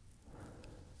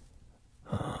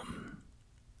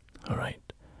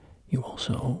 Alright, you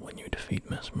also, when you defeat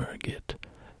Messmer, get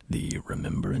the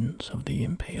Remembrance of the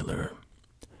Impaler.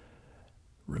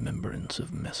 Remembrance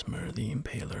of Messmer the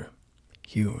Impaler,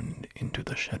 hewn into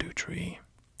the Shadow Tree.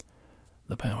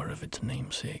 The power of its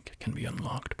namesake can be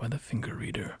unlocked by the finger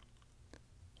reader.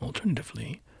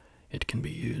 Alternatively, it can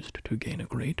be used to gain a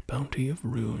great bounty of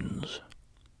runes.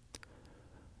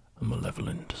 A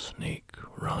malevolent snake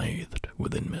writhed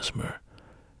within Messmer,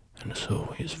 and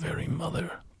so his very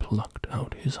mother plucked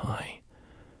out his eye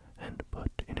and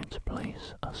put in its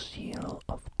place a seal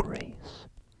of grace.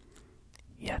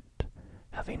 Yet,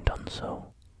 having done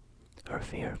so, her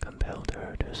fear compelled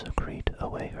her to secrete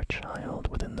away her child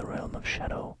within the realm of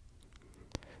shadow.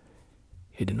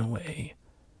 Hidden away,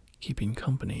 keeping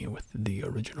company with the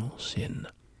original sin,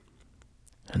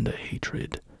 and a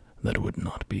hatred that would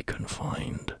not be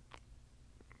confined.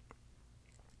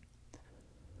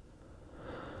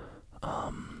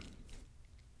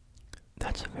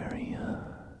 That's a very,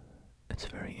 it's a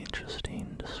very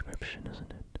interesting description,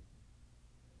 isn't it?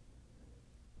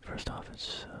 First off,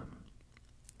 it's,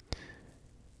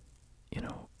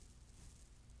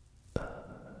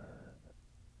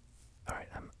 alright,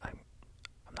 I'm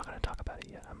not going to talk about it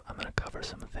yet. I'm going to cover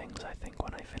some things, I think,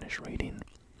 when I finish reading.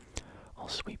 I'll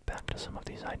sweep back to some of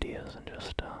these ideas and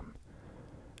just,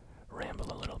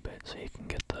 ramble a little bit so you can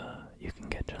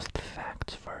get just the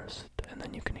facts first, and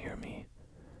then you can hear me,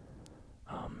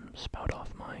 spout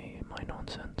off my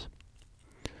nonsense.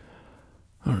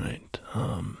 Alright,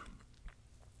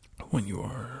 when you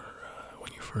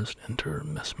first enter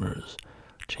Messmer's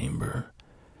chamber,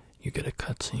 you get a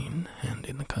cutscene, and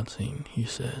in the cutscene he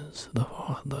says the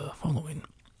following: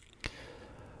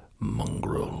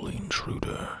 "Mongrel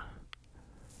intruder,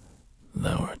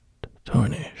 thou art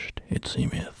tarnished, it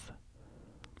seemeth.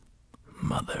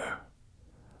 Mother,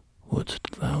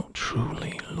 wouldst thou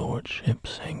truly lordship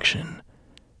sanction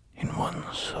in one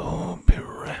so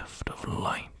bereft of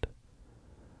light?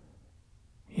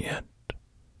 Yet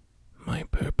my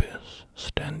purpose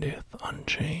standeth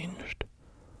unchanged.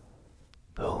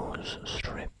 Those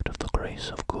stripped of the grace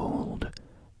of gold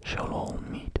shall all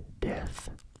meet death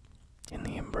in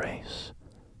the embrace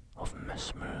of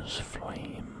Messmer's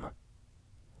flame."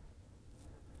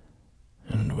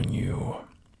 And when you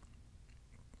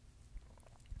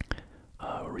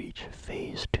reach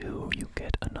phase 2, you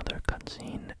get another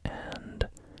cutscene, and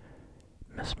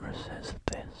Messmer says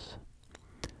this: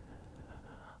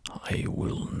 "I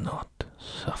will not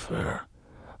suffer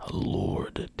a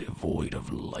lord devoid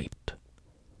of light.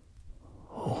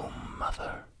 Oh,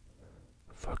 mother,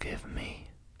 forgive me."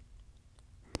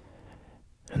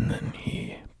 And then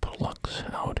he plucks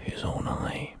out his own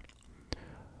eye,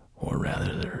 or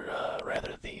rather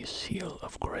the seal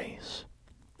of grace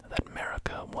that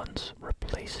Marika once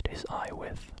replaced his eye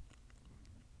with.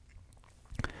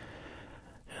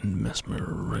 And Messmer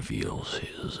reveals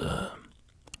his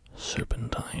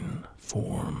serpentine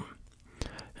form,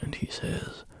 and he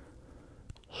says,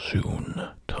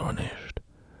 "Soon, tarnished,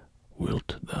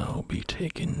 wilt thou be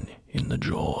taken in the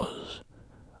jaws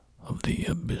of the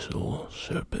abyssal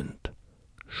serpent,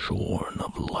 shorn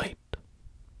of light."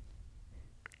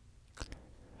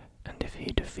 And if he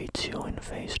defeats you in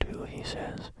phase 2, he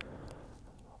says,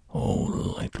 "O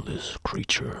lightless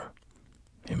creature,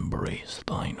 embrace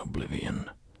thine oblivion,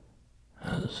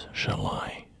 as shall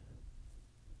I."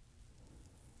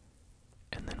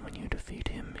 And then when you defeat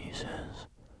him, he says,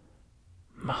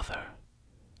 "Mother,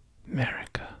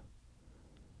 Marika,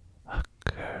 a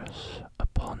curse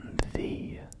upon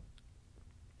thee."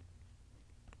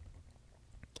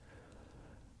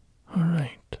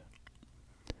 Alright.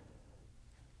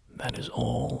 That is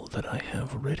all that I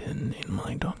have written in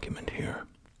my document here.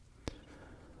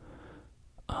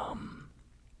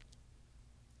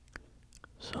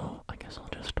 So I guess I'll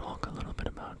just talk a little bit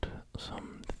about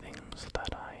some things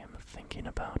that I am thinking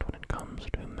about when it comes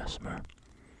to Messmer.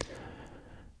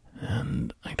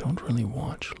 And I don't really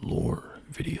watch lore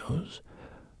videos.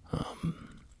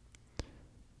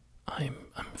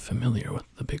 I'm familiar with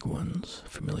the big ones,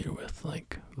 familiar with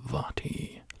like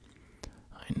Vati.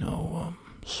 I know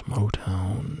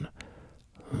Smotown,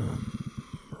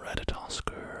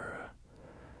 Ratatosker,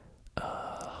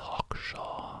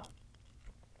 Hawkshaw.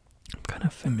 I'm kind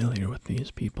of familiar with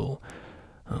these people,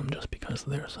 just because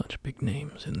they're such big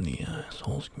names in the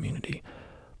Souls community,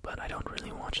 but I don't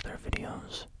really watch their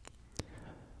videos.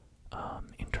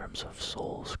 In terms of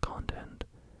Souls content,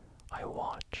 I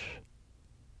watch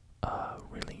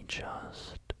really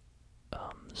just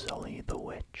Zoe the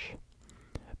Witch,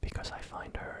 because I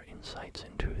find her insights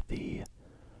into the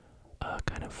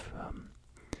kind of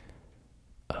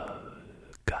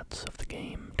guts of the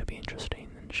game to be interesting,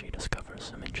 and she discovers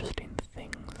some interesting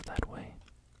things that way.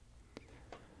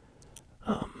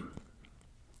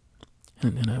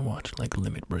 And then I watch like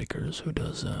Limit Breakers, who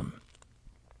does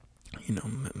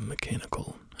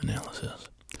mechanical analysis.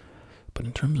 But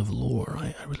in terms of lore,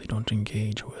 I really don't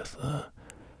engage with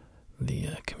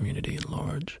the community at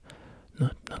large.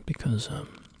 Not because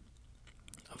of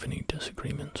any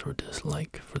disagreements or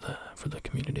dislike for the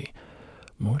community,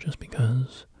 more just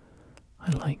because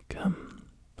I like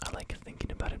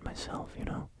thinking about it myself.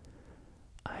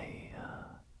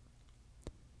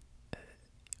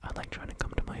 I like trying to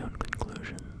come to my own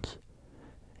conclusions,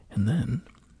 and then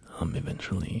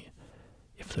eventually,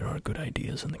 if there are good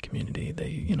ideas in the community,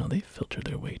 they filter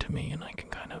their way to me, and I can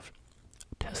kind of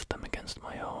test them against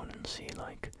my own and see,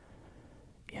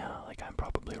 I'm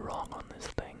probably wrong on this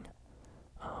thing.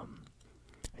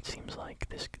 It seems like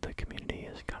the community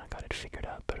has kind of got it figured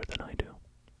out better than I do.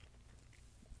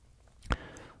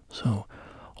 So,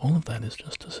 all of that is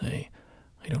just to say,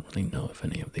 I don't really know if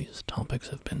any of these topics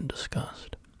have been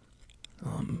discussed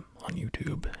on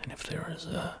YouTube, and if there is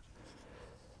a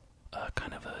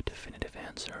kind of a definitive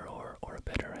answer or a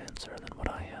better answer than what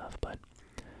I have,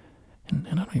 and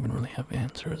I don't even really have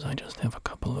answers. I just have a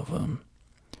couple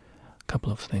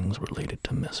of things related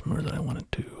to Messmer that I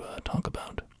wanted to talk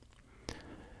about.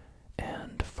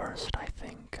 And first, I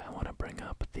think I want to bring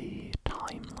up the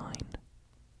timeline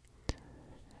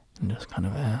and just kind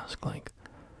of ask,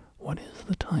 what is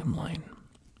the timeline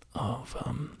of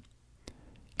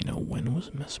when was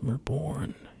Messmer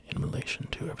born in relation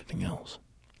to everything else?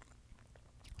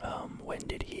 When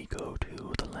did he go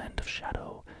to the Land of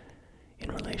Shadow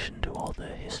in relation to all the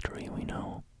history we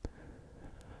know?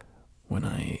 When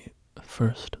I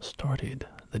first started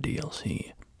the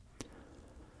DLC,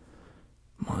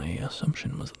 my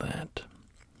assumption was that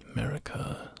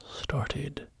Marika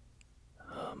started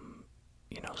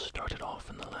off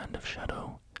in the Land of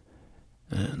Shadow,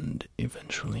 and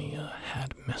eventually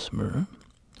had Messmer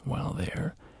while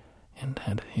there, and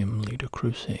had him lead a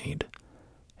crusade,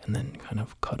 and then kind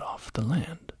of cut off the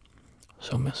land.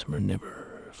 So Messmer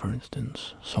never, for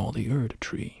instance, saw the Erd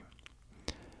tree.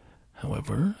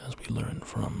 However, as we learn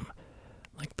from,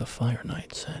 the Fire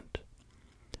Knight set,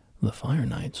 the Fire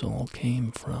Knights all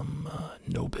came from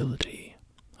nobility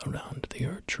around the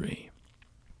Erd tree,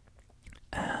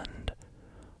 and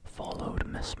followed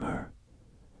Messmer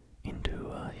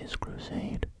into his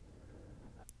crusade.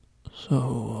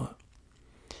 So,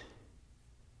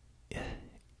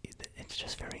 it's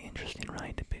just very interesting,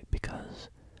 right? Because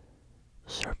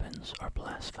serpents are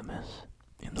blasphemous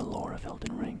in the lore of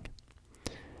Elden Ring.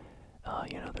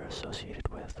 They're associated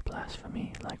with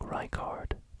blasphemy, like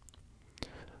Rykard.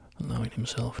 allowing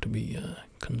himself to be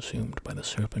consumed by the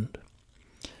serpent.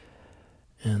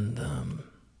 And,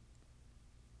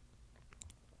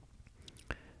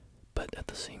 but at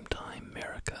the same time,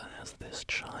 Marika has this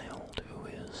child who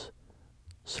is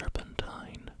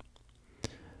serpentine.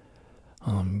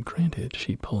 Granted,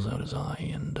 she pulls out his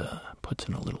eye and puts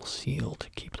in a little seal to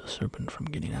keep the serpent from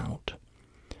getting out.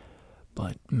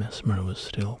 But Messmer was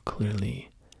still clearly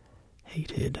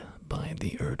hated by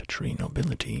the Erd Tree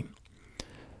nobility,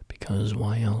 because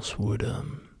why else would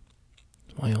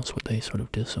they sort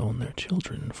of disown their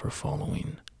children for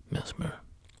following Messmer,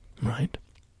 right?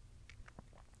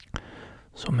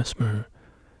 So Messmer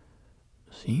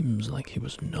seems like he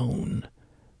was known,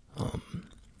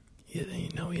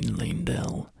 in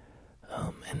Lanedell,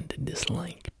 and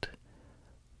disliked.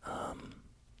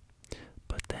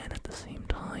 But then at the same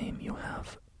time, you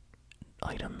have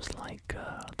items like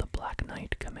the Black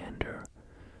Knight Commander,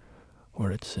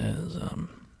 where it says, what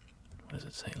does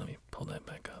it say? Let me pull that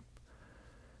back up.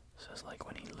 It says, like,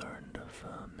 when he learned of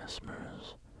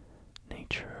Messmer's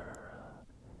nature.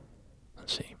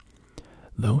 Let's see.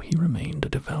 Though he remained a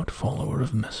devout follower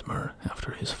of Messmer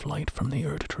after his flight from the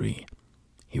Erd Tree,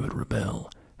 he would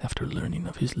rebel after learning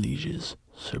of his liege's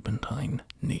serpentine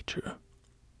nature.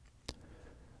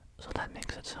 So that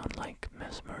makes it sound like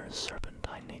Messmer's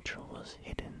serpentine nature was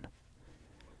hidden.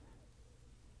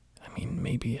 I mean,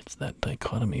 maybe it's that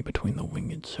dichotomy between the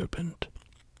winged serpent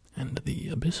and the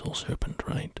abyssal serpent,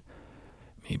 right?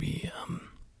 Maybe,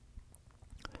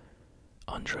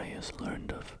 Andreas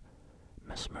learned of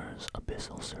Messmer's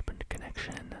abyssal serpent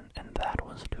connection, and that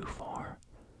was too far.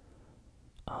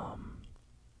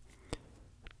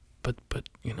 But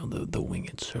the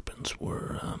winged serpents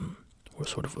were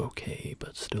sort of okay,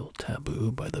 but still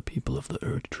taboo by the people of the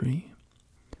Erd Tree.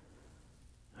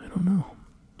 I don't know.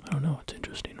 It's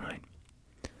interesting, right?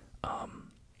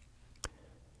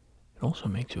 It also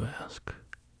makes you ask,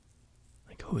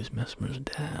 like, who is Messmer's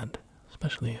dad?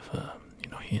 Especially if,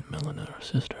 he and Melina are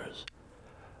sisters.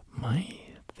 My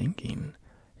thinking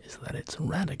is that it's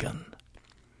Radagon,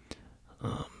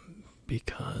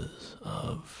 because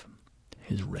of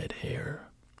his red hair,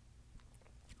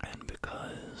 and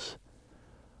because,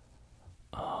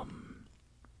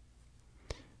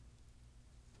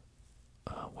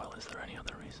 well, is there any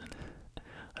other reason?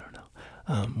 I don't know.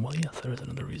 Well, yes, there is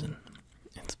another reason.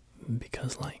 It's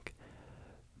because, like,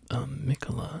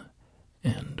 Mikola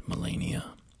and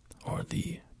Melania are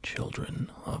the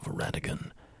children of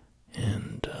Radagon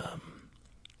and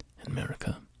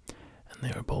Marika, and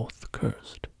they are both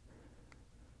cursed.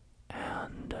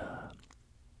 And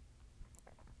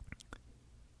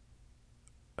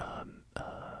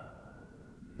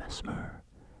Messmer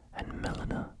and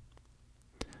Melina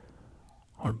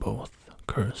are both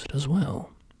cursed as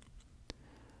well.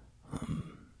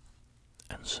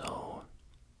 And so,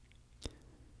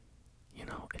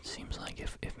 it seems like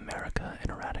if Marika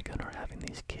and Radagon are having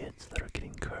these kids that are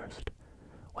getting cursed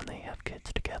when they have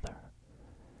kids together,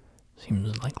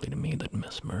 seems likely to me that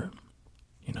Messmer,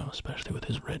 especially with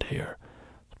his red hair,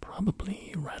 is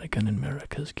probably Radagon and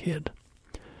Marika's kid.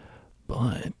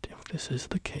 But if this is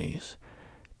the case,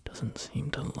 it doesn't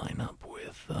seem to line up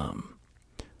with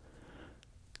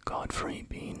Godfrey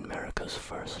being Marika's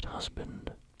first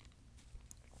husband.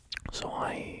 So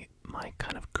my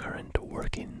kind of current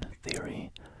working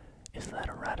theory is that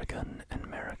Radagon and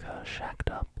Marika shacked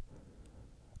up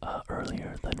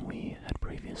earlier than we had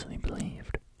previously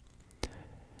believed.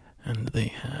 And they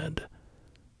had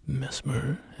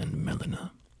Messmer and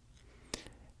Melina,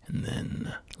 and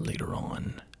then later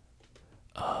on,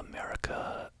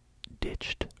 Marika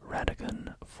ditched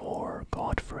Radagon for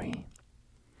Godfrey,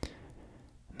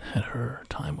 and had her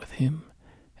time with him,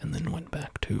 and then went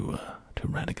back to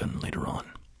Radagon later on.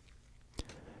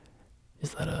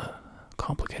 Is that a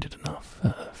complicated enough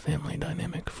family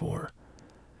dynamic for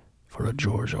a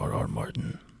George R.R.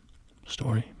 Martin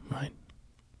story, right?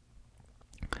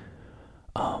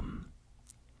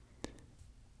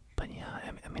 But yeah,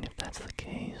 I mean, if that's the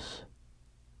case,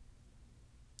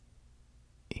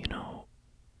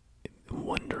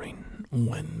 wondering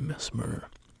when Messmer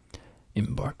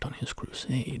embarked on his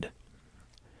crusade,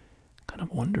 kind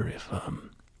of wonder if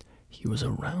he was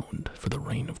around for the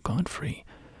reign of Godfrey,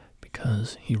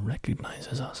 because he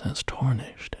recognizes us as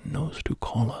tarnished and knows to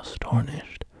call us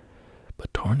tarnished.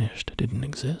 But tarnished didn't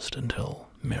exist until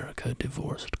Marika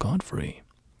divorced Godfrey,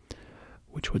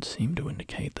 which would seem to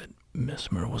indicate that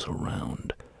Messmer was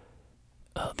around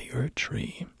the Erd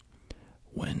Tree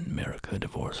when Marika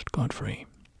divorced Godfrey.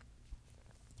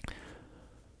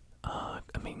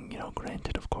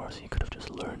 Granted, of course, he could have just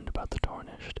learned about the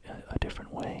Tarnished a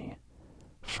different way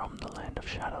from the Land of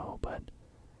Shadow, but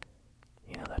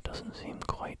that doesn't seem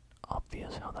quite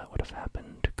obvious how that would have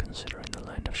happened, considering the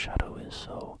Land of Shadow is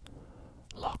so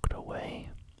locked away.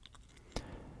 It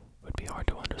would be hard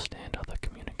to understand how the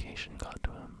communication got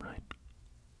to him, right?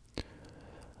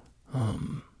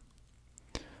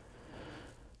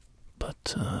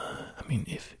 But, I mean,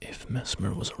 if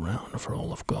Messmer was around for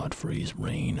all of Godfrey's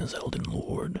reign as Elden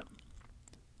Lord,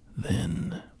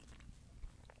 then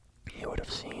he would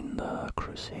have seen the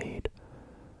Crusade,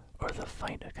 or the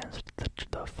fight against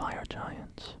the fire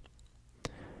giants.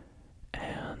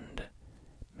 And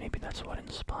maybe that's what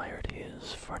inspired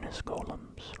his furnace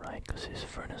golems, right? Because his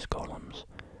furnace golems,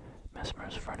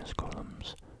 Messmer's furnace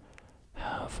golems,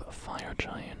 have fire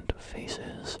giant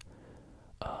faces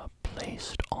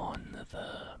placed on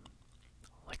the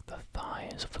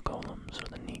thighs of the golems, or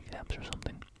the kneecaps or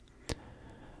something.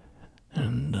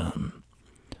 And,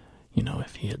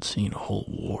 if he had seen a whole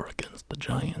war against the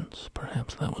giants,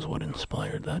 perhaps that was what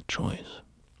inspired that choice.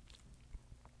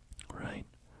 Right?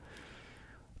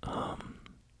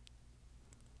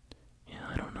 Yeah,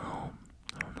 I don't know.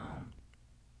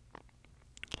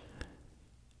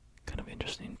 Kind of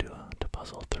interesting to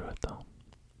puzzle through it, though.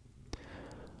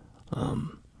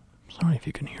 Sorry if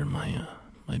you can hear my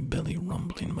belly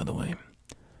rumbling, by the way.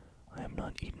 I have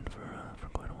not eaten for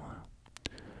quite a while.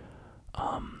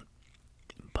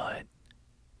 But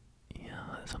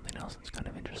yeah, something else that's kind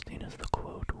of interesting is the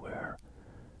quote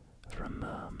from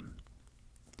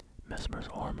Messmer's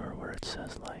armor, where it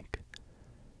says, like,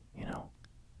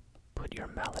 put your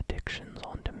maledictions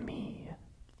onto me,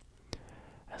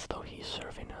 as though he's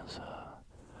serving as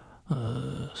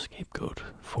a scapegoat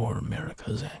for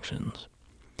Marika's actions.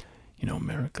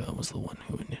 Marika was the one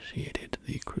who initiated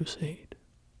the Crusade.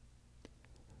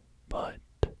 But,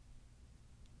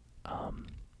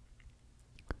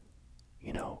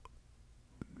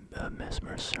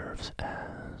 Messmer serves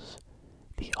as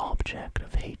the object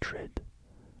of hatred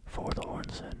for the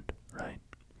Hornsent, right?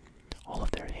 All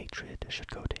of their hatred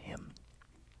should go to him.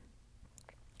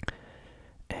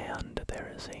 And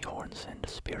there is a Hornsent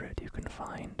spirit you can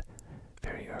find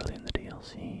very early in the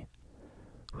DLC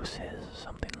who says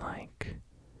something like,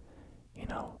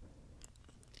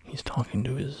 he's talking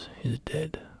to his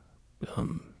dead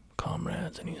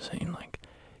comrades, and he's saying, like,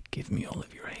 give me all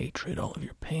of your hatred, all of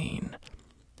your pain,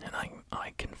 and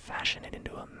I can fashion it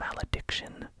into a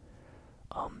malediction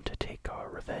to take our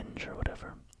revenge or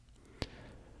whatever.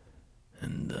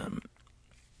 And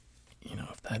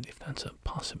if that's a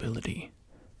possibility,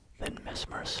 then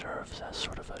Messmer serves as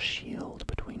sort of a shield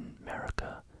between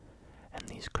Marika and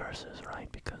these curses,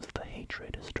 right? Because the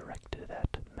hatred is directed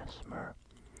at Messmer,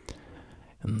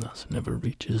 and thus never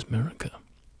reaches Marika.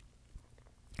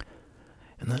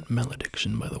 And that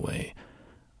malediction, by the way,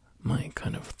 my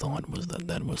kind of thought was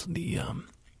that was the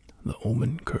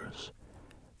Omen curse.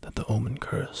 That the Omen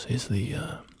curse is the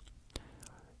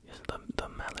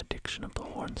malediction of the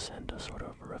Hornsent, a sort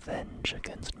of revenge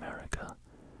against Marika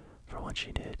for what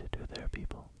she did to their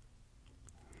people.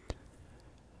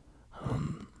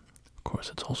 Of course,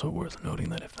 it's also worth noting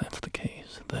that if that's the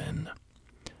case, then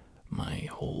my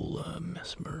whole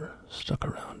Messmer stuck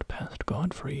around past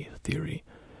Godfrey theory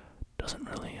doesn't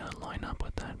really line up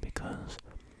with that, because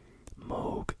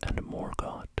Mohg and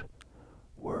Morgott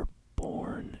were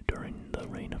born during the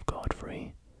reign of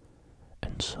Godfrey,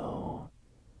 and so,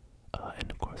 and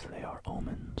of course they are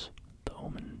omens, the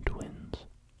Omen twins.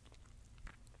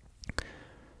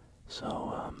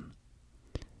 So,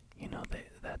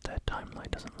 that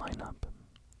timeline doesn't line up.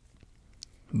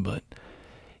 But,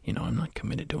 I'm not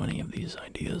committed to any of these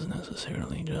ideas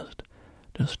necessarily, just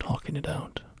talking it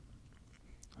out.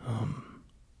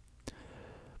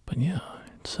 But yeah,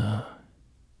 it's all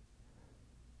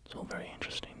very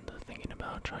interesting, thinking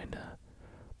about trying to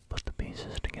put the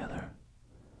pieces together.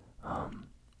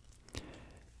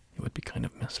 It would be kind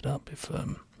of messed up if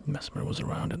Messmer was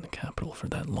around in the capital for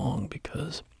that long,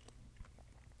 because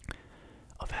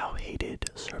of how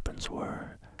hated serpents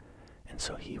were, and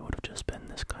so he would have just been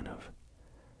this kind of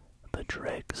the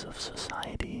dregs of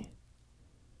society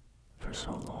for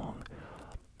so long.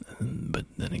 But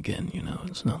then again,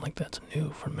 it's not like that's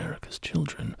new for Marika's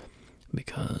children,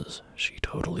 because she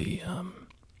totally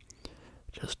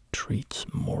just treats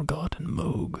Morgott and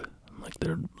Mohg like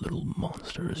they're little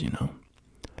monsters,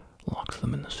 locks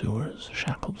them in the sewers,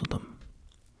 shackles them.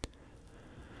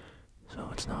 So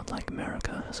it's not like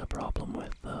Marika has a problem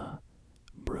with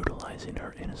brutalizing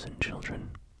her innocent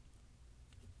children.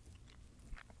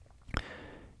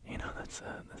 That's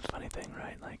a funny thing,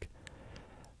 right? Like,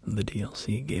 the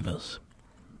DLC gave us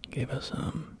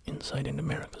insight into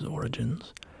Marika's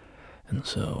origins, and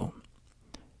so,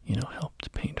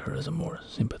 helped paint her as a more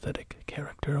sympathetic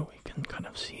character. We can kind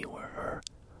of see where her,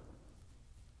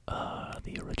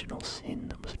 the original sin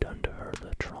that was done to her,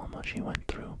 the trauma she went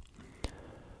through.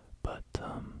 But,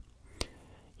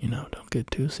 you know, don't get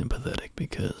too sympathetic,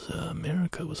 because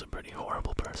Marika was a pretty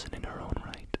horrible person in her own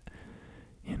right.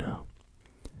 You know,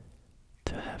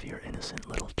 to have your innocent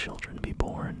little children be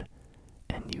born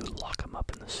and you lock them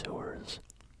up in the sewers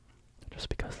just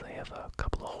because they have a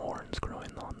couple of horns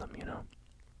growing on them, you know.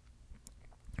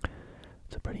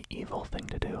 It's a pretty evil thing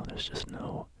to do. There's just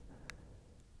no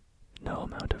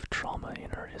amount of trauma in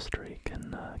her history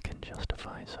can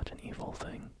justify such an evil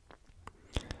thing.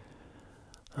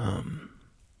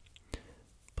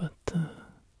 But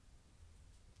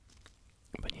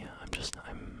yeah,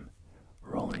 I'm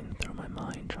rolling through my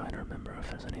mind trying to remember if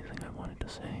there's anything I wanted to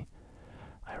say.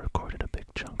 I recorded a big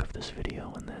chunk of this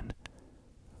video, and then,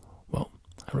 well,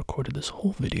 I recorded this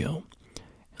whole video,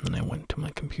 and then I went to my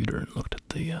computer and looked at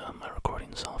the my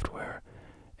recording software,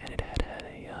 and it had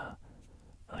a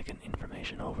like an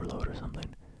information overload or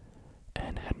something,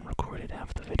 and hadn't recorded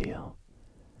half the video,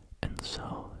 and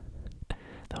so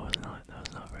that was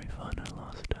not very fun. I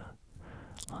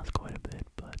lost quite a bit,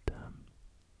 but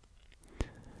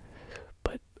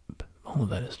all of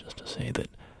that is just to say that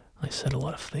I said a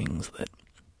lot of things that,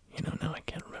 you know, now I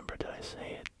can't remember, did I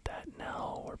say it that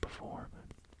now or before? But,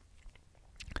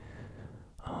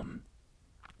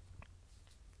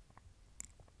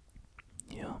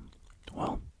 yeah,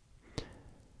 well,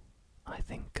 I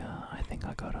think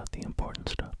I got out the important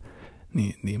stuff.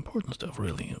 The important stuff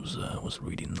really was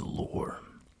reading the lore.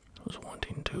 I was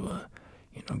wanting to,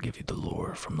 you know, give you the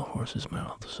lore from the horse's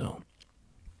mouth, so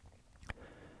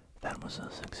that was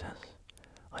a success.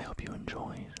 I hope you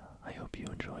enjoyed. I hope you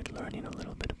enjoyed learning a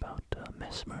little bit about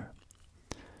Messmer,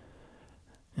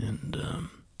 and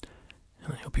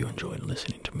I hope you enjoyed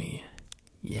listening to me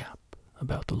yap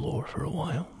about the lore for a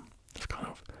while. Just kind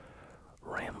of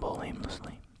ramble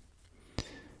aimlessly.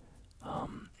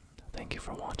 Thank you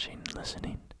for watching,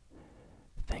 listening.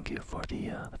 Thank you for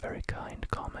the very kind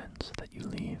comments that you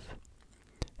leave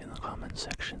in the comment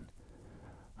section.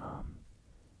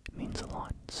 It means a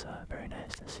lot. It's very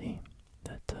nice to see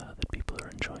that people are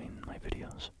enjoying my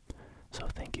videos. So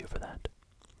thank you for that.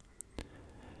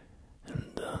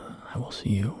 And I will see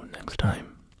you next time.